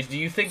series? Do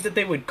you think that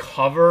they would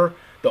cover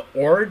the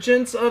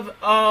origins of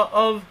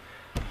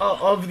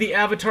the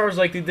avatars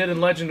like they did in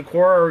Legend of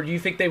Korra, or do you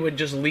think they would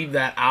just leave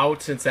that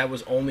out since that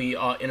was only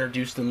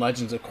introduced in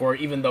Legends of Korra,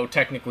 even though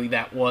technically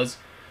that was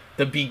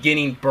the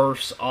beginning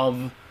births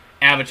of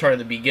Avatar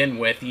to begin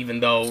with,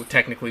 even though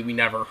technically we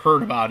never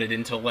heard about it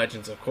until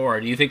Legends of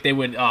Korra? Do you think they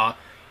would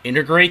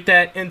integrate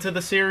that into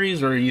the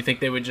series, or do you think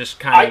they would just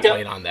kind of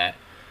wait on that?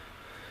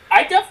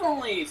 I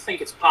definitely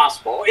think it's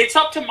possible. It's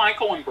up to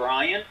Michael and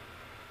Brian.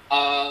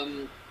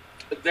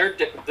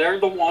 They're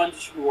the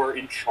ones who are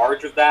in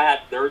charge of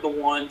that. They're the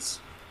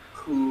ones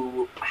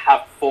who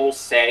have full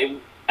say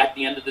at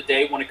the end of the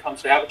day when it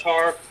comes to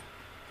Avatar.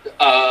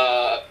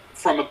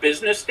 From a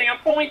business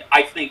standpoint,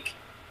 I think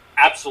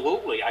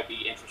absolutely I'd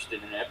be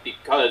interested in it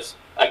because,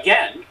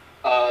 again,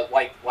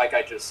 like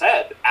I just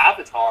said,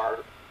 Avatar,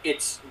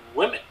 it's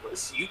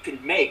limitless. You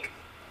can make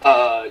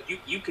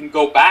you can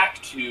go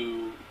back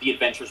to the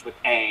adventures with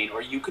Aang,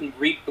 or you can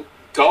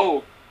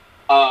go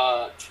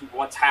to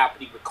what's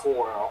happening with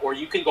Korra, or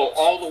you can go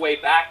all the way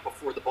back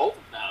before the both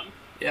of them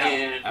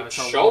and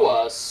Avatar show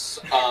us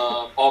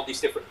all these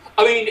different.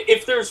 I mean,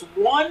 if there's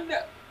one,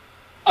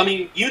 I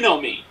mean, you know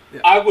me,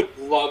 I would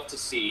love to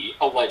see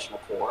a Legend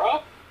of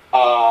Korra.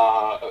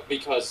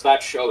 because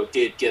that show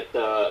did get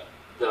the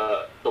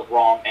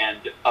wrong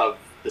end of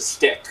the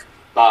stick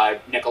by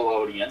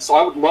Nickelodeon. So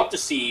I would love to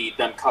see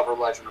them cover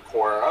Legend of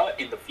Korra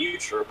in the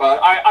future. But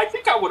I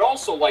think I would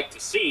also like to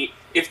see,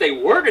 if they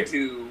were to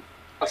do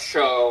a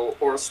show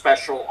or a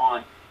special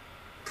on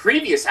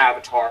previous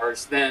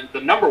avatars, then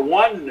the number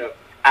one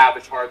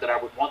avatar that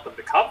I would want them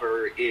to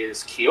cover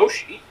is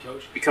Kyoshi.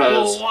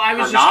 Because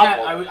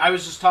I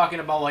was just talking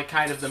about like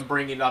kind of them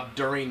bringing it up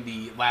during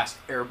the last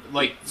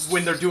like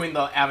when they're doing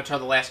the Avatar: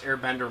 The Last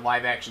Airbender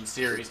live action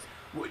series.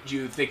 Would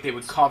you think they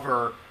would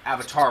cover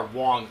Avatar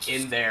Wong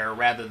in there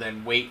rather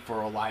than wait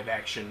for a live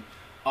action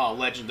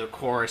Legend of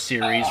Korra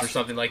series or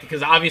something like that?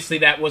 Because obviously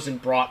that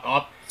wasn't brought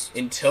up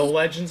until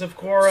Legends of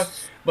Korra.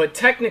 But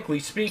technically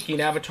speaking,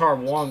 Avatar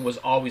Wong was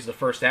always the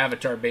first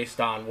Avatar based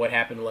on what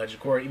happened in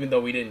Legend of Korra, even though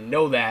we didn't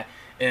know that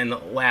in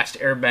Last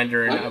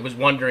Airbender. And I was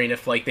wondering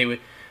if like they would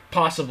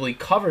possibly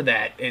cover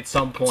that at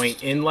some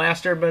point in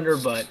Last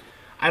Airbender, but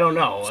I don't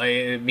know.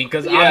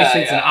 Because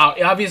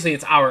obviously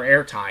it's our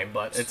airtime,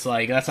 but it's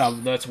like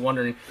that's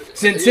wondering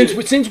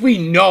since we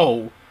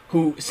know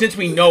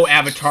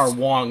Avatar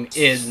Wong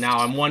is now,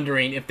 I'm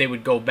wondering if they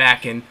would go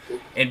back and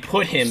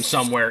put him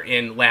somewhere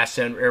in Last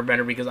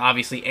Airbender, because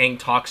obviously Aang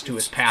talks to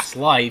his past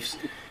lives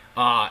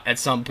at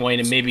some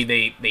point, and maybe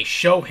they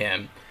show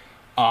him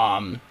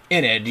in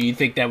it. Do you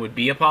think that would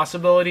be a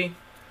possibility?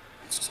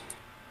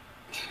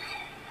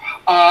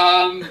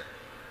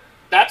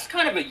 That's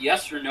kind of a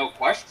yes or no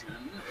question,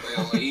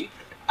 really.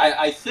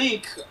 I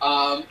think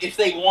if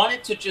they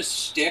wanted to just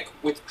stick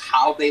with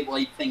how they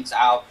laid things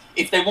out,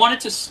 if they wanted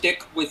to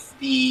stick with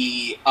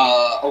the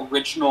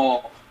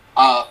original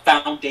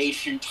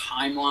foundation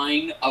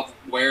timeline of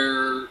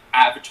where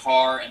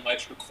Avatar and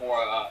Legend of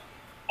Korra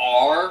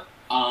are,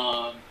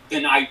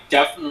 then I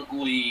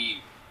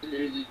definitely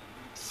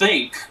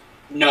think,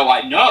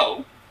 I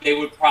know, they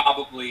would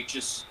probably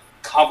just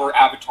cover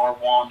Avatar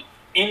Wong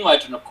in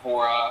Legend of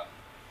Korra.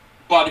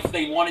 But if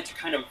they wanted to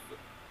kind of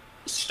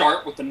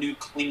start with a new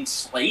clean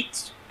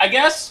slate, I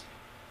guess,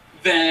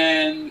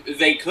 then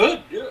they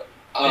could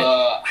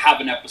have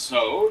an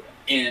episode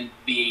in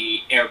the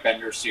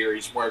Airbender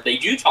series where they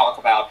do talk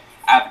about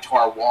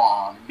Avatar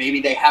Wong. Maybe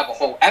they have a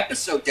whole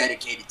episode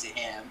dedicated to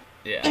him,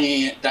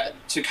 and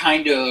to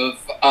kind of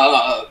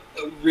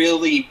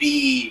really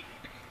be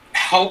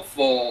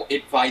helpful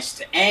advice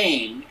to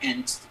Aang,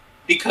 and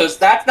because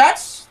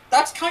that's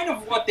kind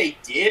of what they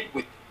did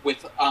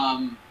with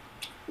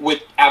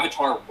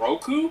Avatar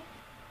Roku.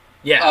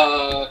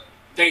 Yeah.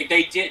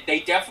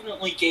 They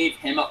definitely gave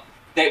him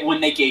that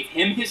when they gave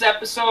him his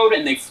episode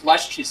and they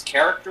fleshed his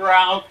character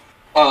out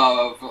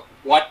of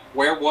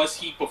where was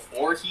he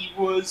before he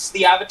was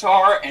the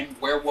Avatar and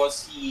where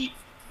was he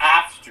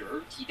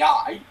after he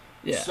died.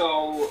 Yeah.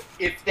 So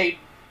if they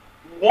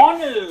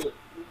want to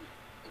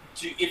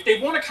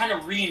kind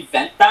of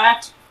reinvent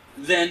that,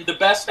 then the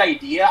best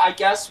idea, I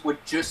guess,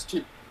 would just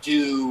to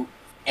do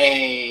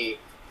a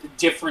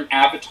different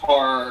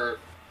Avatar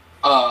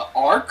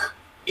arc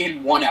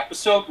in one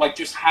episode, like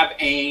just have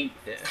Aang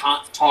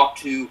talk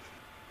to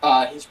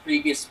his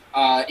previous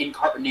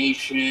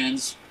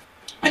incarnations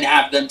and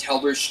have them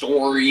tell their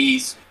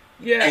stories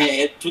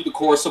through the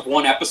course of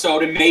one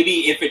episode, and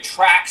maybe if it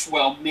tracks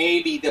well,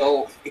 maybe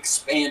they'll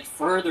expand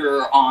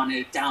further on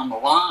it down the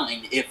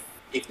line if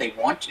they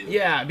want to.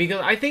 Yeah,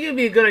 because I think it'd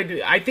be a good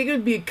idea. I think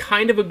it'd be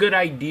kind of a good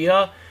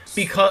idea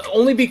because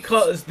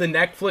the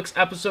Netflix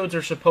episodes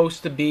are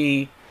supposed to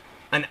be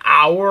an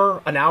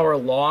hour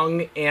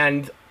long,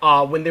 and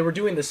when they were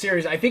doing the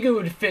series, I think it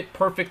would fit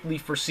perfectly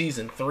for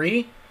season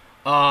 3.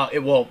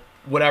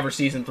 Whatever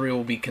season 3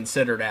 will be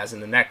considered as in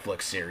the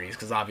Netflix series,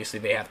 because obviously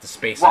they have to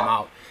space them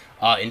out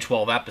in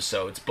 12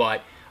 episodes.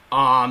 But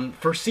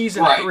for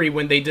season 3,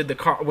 when they did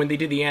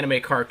the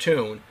anime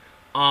cartoon,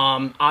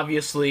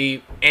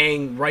 obviously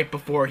Aang, right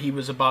before he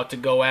was about to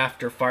go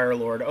after Fire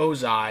Lord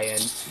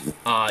Ozai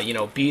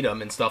and beat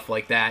him and stuff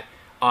like that,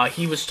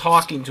 he was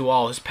talking to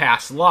all his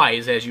past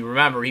lives. As you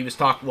remember, he was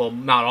talking, well,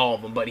 not all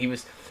of them, but he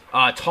was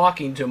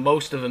talking to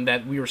most of them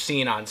that we were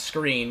seeing on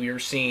screen. We were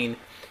seeing,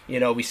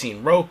 we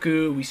seen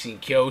Roku, we seen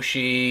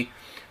Kyoshi,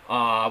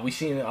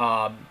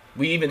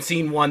 we even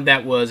seen one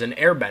that was an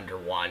Airbender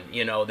one,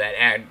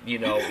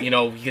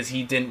 because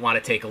he didn't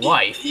want to take a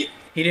life.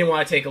 He didn't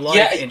want to take a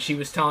life, and she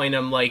was telling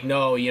him, like,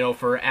 no,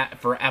 for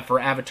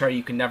Avatar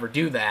you can never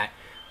do that.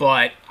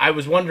 But I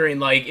was wondering,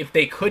 like, if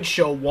they could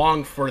show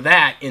Wong for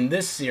that in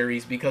this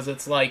series, because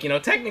it's like,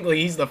 technically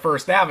he's the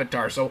first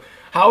Avatar, so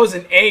how is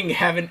an Aang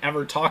haven't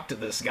ever talked to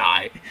this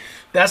guy?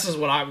 This is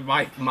what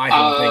my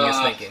whole thing is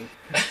thinking.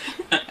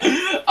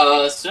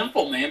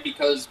 Simple, man,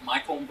 because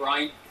Michael and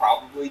Brian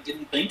probably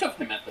didn't think of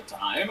him at the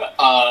time.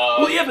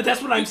 Well, yeah, but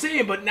that's what I'm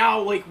saying. But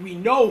now, like, we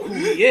know who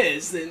he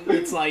is, and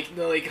it's like,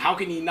 how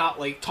can he not,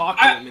 like, talk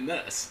to him in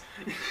this?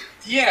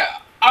 Yeah,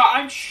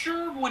 I'm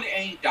sure when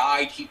Aang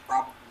died, he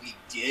probably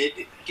did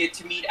get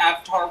to meet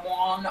Avatar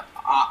Wong.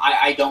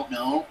 I don't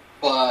know,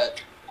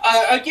 but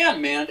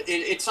again, man,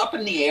 it's up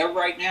in the air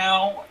right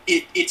now.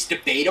 It's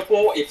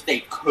debatable if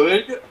they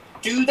could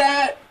do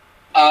that,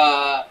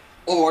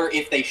 or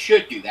if they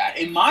should do that.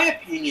 In my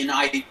opinion,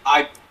 I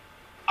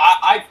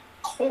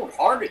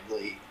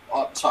wholeheartedly,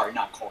 sorry,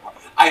 not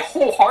cold-hearted, I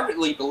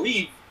wholeheartedly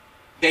believe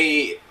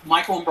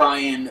Michael and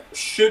Brian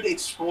should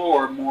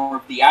explore more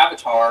of the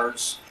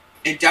avatars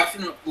and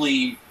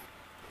definitely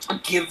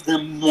give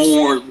them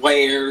more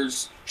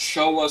layers,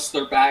 show us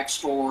their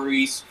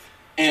backstories,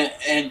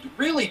 and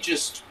really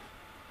just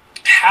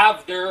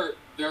have their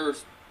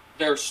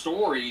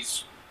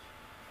stories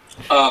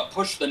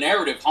push the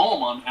narrative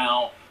home on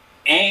how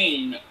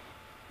Aang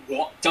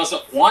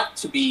doesn't want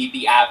to be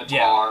the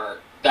avatar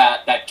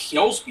that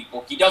kills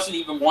people. He doesn't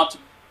even want to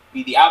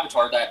be the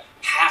avatar that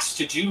has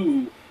to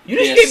do You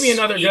just this, gave me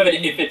another even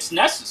good if it's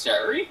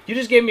necessary. You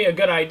just gave me a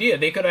good idea.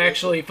 They could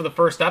actually, for the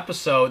first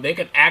episode, they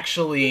could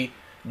actually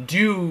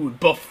do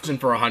both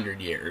for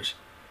 100 years.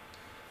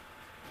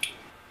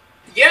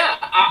 Yeah,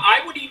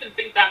 I would even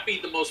think that'd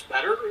be the most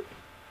better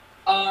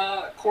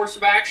course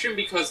of action,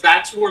 because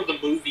that's where the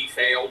movie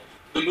failed.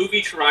 The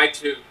movie tried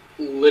to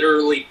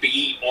literally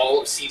be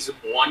all of season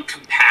 1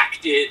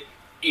 compacted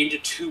into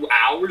 2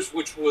 hours,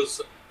 which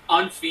was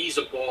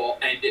unfeasible,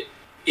 and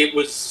it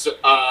was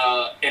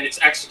and its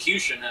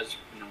execution, as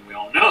we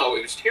all know,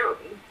 it was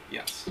terrible.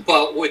 Yes.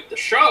 But with the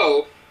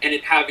show and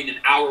it having an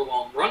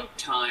hour-long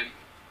runtime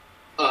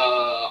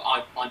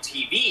on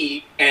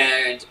TV,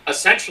 and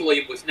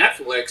essentially with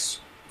Netflix,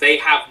 they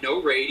have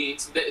no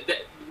ratings.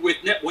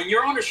 When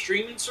you're on a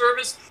streaming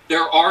service,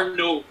 there are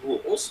no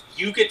rules.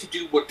 You get to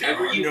do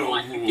whatever you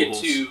want.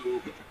 Rules.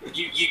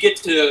 You get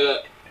to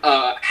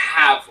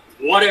have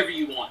whatever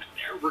you want in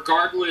there,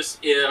 regardless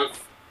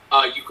if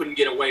you couldn't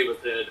get away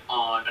with it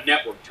on a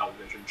network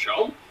television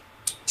show.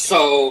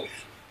 So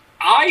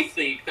I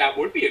think that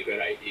would be a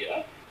good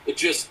idea,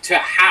 just to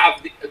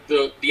have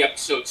the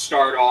episode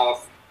start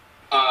off,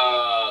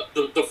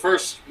 the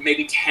first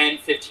maybe 10,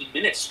 15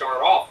 minutes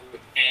start off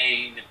with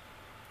Aang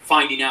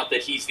finding out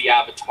that he's the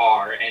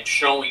Avatar and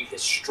showing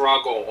his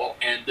struggle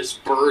and this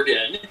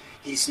burden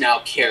he's now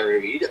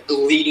carried,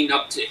 leading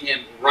up to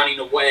him running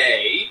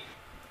away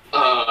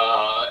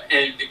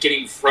and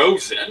getting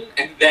frozen,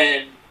 and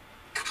then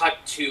cut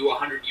to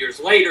 100 years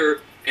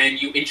later,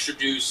 and you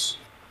introduce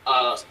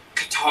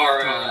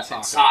Katara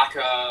and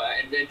Sokka,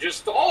 and then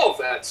just all of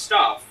that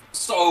stuff.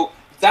 So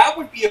that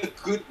would be a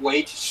good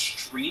way to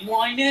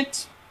streamline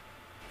it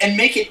and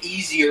make it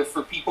easier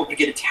for people to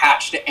get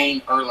attached to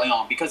Aang early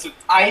on. Because if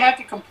I have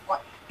to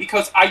complain,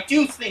 because I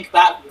do think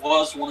that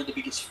was one of the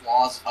biggest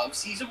flaws of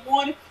season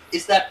 1,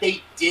 is that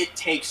they did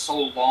take so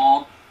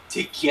long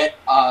to get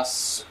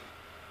us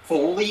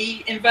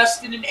fully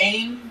invested in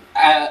Aang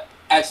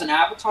as an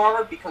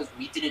avatar, because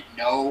we didn't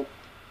know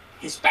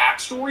his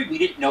backstory. We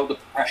didn't know the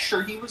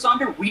pressure he was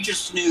under. We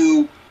just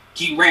knew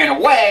he ran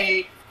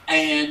away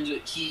and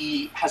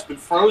he has been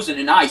frozen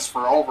in ice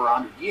for over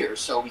 100 years,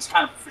 so he's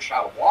kind of a fish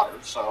out of water.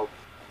 So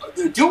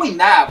doing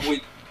that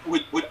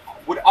would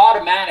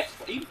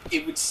automatically,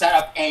 it would set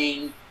up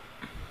Aang,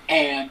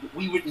 and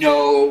we would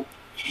know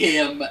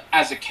him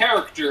as a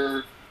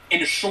character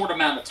in a short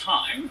amount of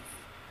time.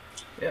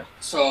 Yeah.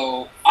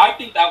 So I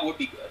think that would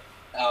be good,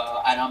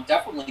 and I'm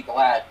definitely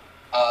glad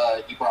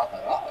you brought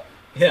that up.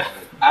 Yeah.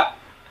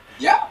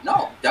 Yeah,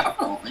 no,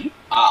 definitely.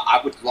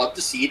 I would love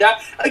to see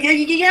that.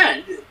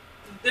 Again,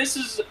 this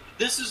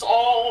is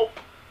all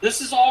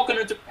going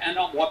to depend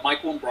on what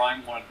Michael and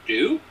Brian want to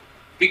do,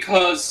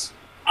 because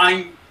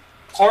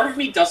part of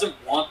me doesn't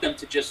want them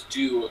to just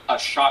do a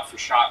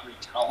shot-for-shot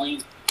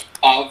retelling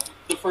of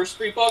the first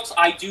 3 books.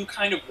 I do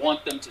kind of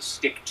want them to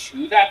stick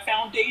to that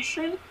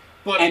foundation,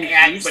 but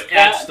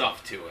add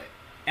stuff to it.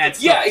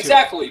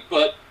 Exactly.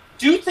 But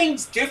do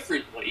things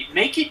differently.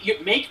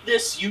 Make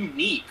this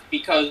unique,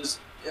 because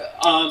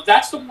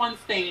that's the one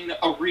thing.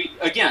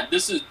 Again,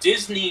 this is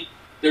Disney.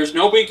 There's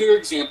no bigger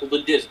example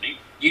than Disney.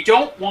 You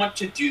don't want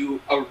to do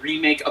a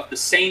remake of the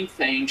same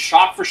thing,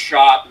 shot for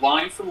shot,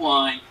 line for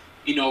line,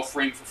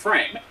 frame for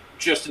frame,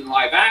 just in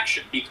live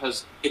action,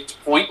 because it's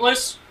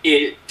pointless.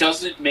 It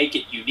doesn't make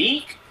it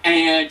unique,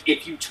 and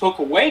if you took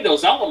away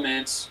those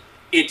elements,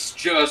 it's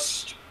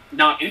just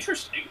not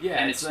interesting. Yeah,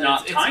 and it's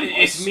not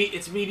timeless.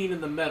 It's meeting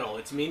in the middle.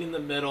 It's meeting in the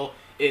middle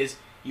is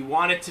you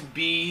want it to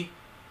be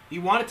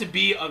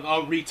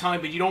a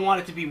retelling, but you don't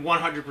want it to be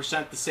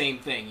 100% the same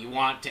thing. You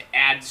want to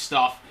add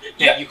stuff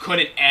that you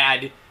couldn't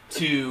add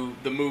to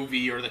the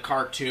movie or the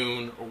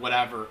cartoon or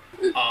whatever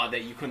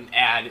that you couldn't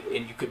add,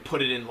 and you could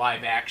put it in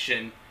live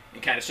action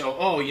and kind of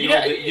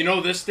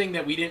know this thing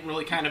that we didn't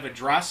really kind of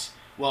address.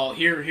 Well,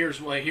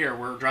 here's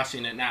we're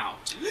addressing it now.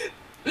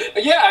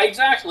 Yeah,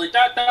 exactly.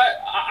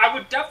 I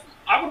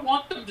would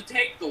want them to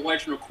take the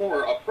Legend of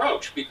Korra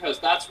approach, because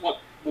that's what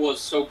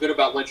was so good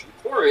about Legend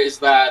of Korra, is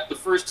that the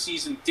first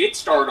season did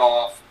start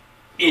off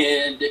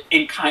in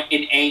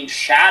Aang's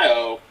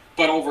shadow,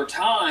 but over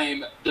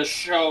time the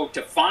show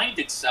defined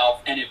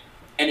itself, and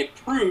it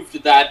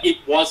proved that it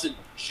wasn't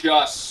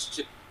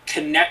just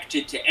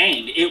connected to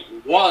Aang. It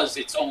was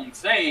its own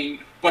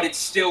thing, but it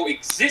still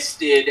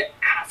existed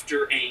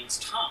after Aang's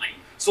time.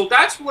 So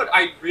that's what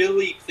I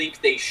really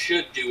think they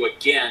should do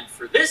again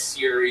for this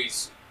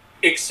series,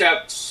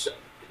 except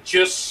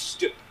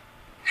just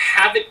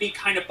have it be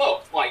kind of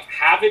both. Like,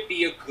 have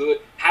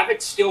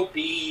it still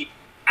be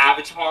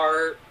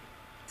Avatar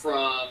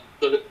from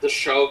the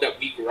show that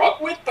we grew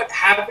up with, but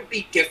have it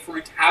be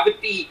different, have it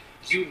be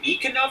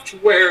unique enough to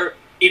where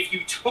if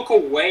you took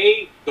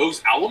away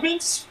those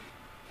elements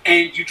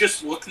and you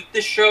just looked at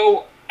this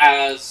show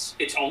as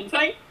its own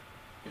thing,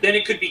 then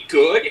it could be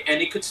good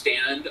and it could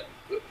stand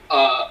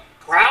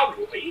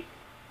proudly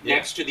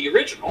next to the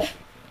original.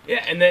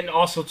 Yeah, and then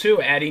also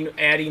too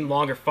adding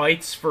longer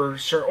fights for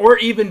sure, or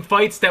even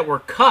fights that were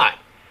cut,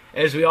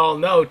 as we all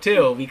know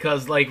too,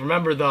 because like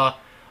remember the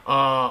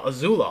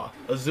Azula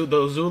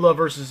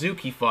versus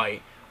Zuki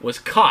fight was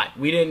cut.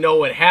 We didn't know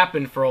what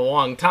happened for a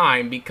long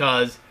time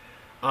because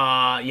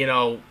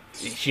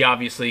she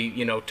obviously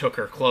took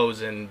her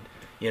clothes and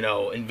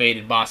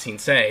invaded Ba Sing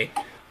Se.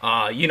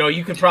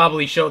 You could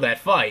probably show that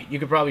fight. You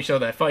could probably show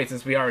that fight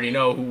since we already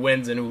know who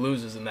wins and who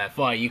loses in that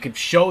fight. You could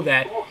show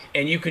that,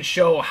 and you could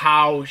show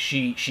how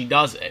she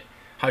does it,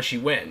 how she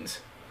wins,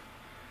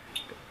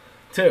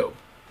 too.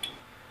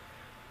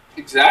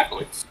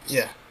 Exactly.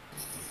 Yeah.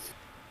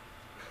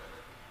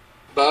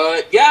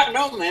 But yeah,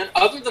 no, man.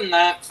 Other than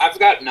that, I've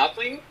got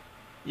nothing.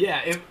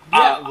 Yeah,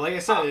 like I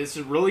said, it's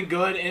really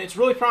good and it's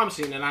really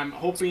promising, and I'm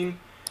hoping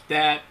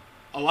that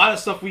a lot of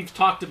stuff we've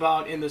talked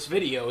about in this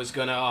video is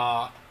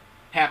gonna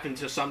happen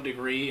to some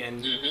degree,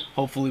 and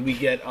hopefully we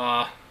get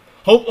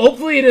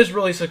hopefully it is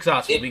really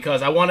successful,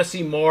 because I want to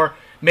see more.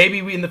 Maybe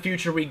in the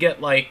future we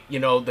get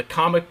the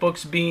comic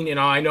books being,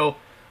 I know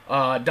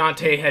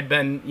Dante had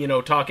been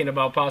talking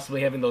about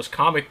possibly having those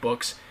comic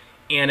books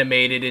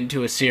animated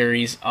into a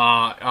series,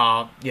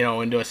 that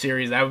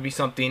would be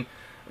something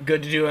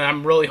good to do, and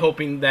I'm really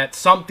hoping that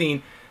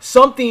something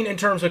in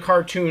terms of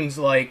cartoons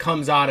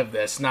comes out of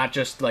this, not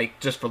just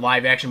for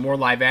live action, more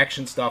live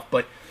action stuff,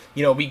 but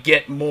we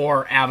get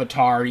more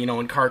Avatar,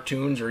 in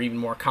cartoons or even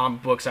more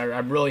comic books.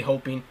 I'm really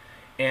hoping,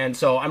 and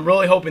so I'm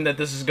really hoping that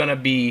this is going to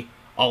be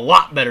a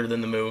lot better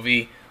than the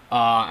movie,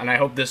 and I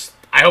hope this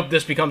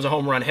becomes a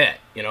home run hit.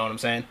 You know what I'm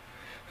saying?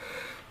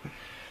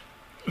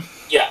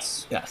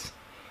 Yes. Yes.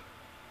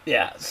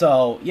 Yeah.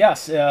 So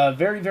yes,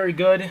 very very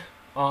good.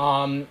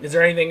 Is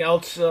there anything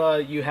else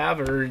you have,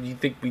 or do you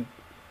think we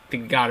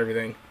got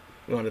everything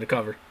we wanted to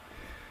cover?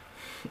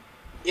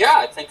 Yeah,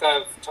 I think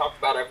I've talked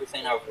about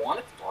everything I've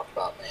wanted to talk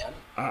about, man.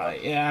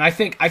 Yeah, and I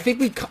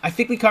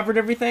think we covered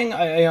everything.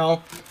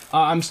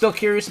 I'm still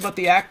curious about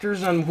the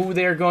actors and who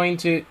they're going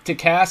to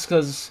cast,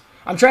 because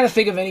I'm trying to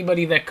think of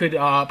anybody that could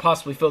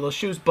possibly fill those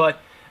shoes. But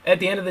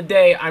at the end of the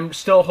day, I'm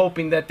still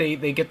hoping that they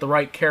get the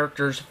right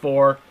characters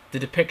for the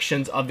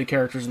depictions of the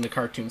characters in the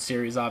cartoon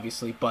series,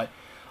 obviously. But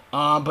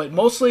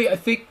mostly, I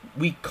think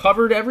we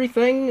covered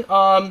everything.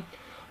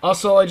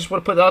 Also, I just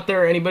want to put it out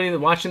there, anybody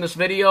that's watching this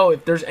video,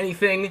 if there's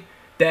anything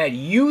that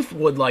you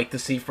would like to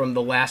see from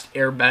the last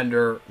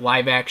Airbender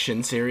live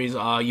action series,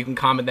 you can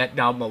comment that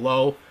down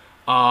below.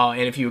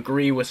 And if you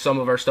agree with some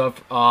of our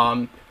stuff,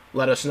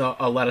 let us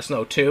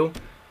know too.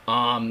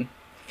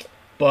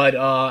 But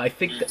I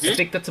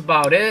think that's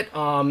about it.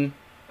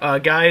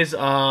 Guys,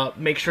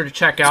 make sure to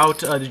check out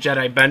the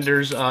Jedi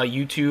Bender's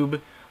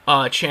YouTube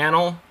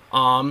channel.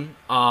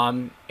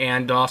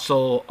 And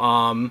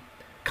also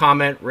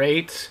comment,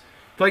 rate.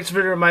 If you like this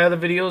video or my other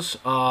videos,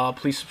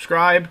 please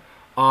subscribe.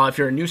 If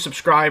you're a new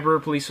subscriber,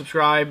 please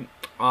subscribe.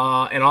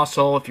 And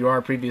also, if you are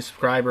a previous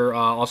subscriber,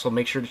 also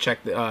make sure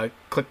to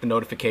click the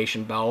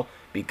notification bell,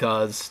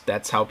 because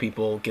that's how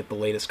people get the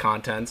latest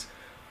contents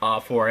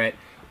for it.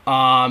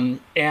 I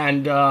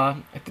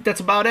think that's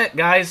about it,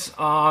 guys.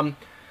 I'm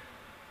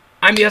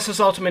the SS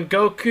Ultimate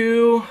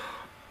Goku.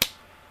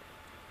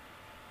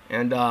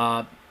 And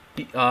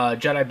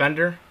Jedi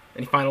Bender,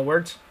 any final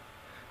words?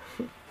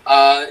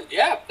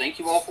 Yeah, thank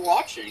you all for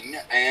watching,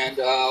 and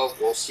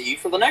we'll see you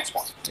for the next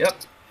one. Yep,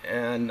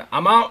 and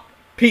I'm out.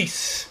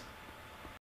 Peace.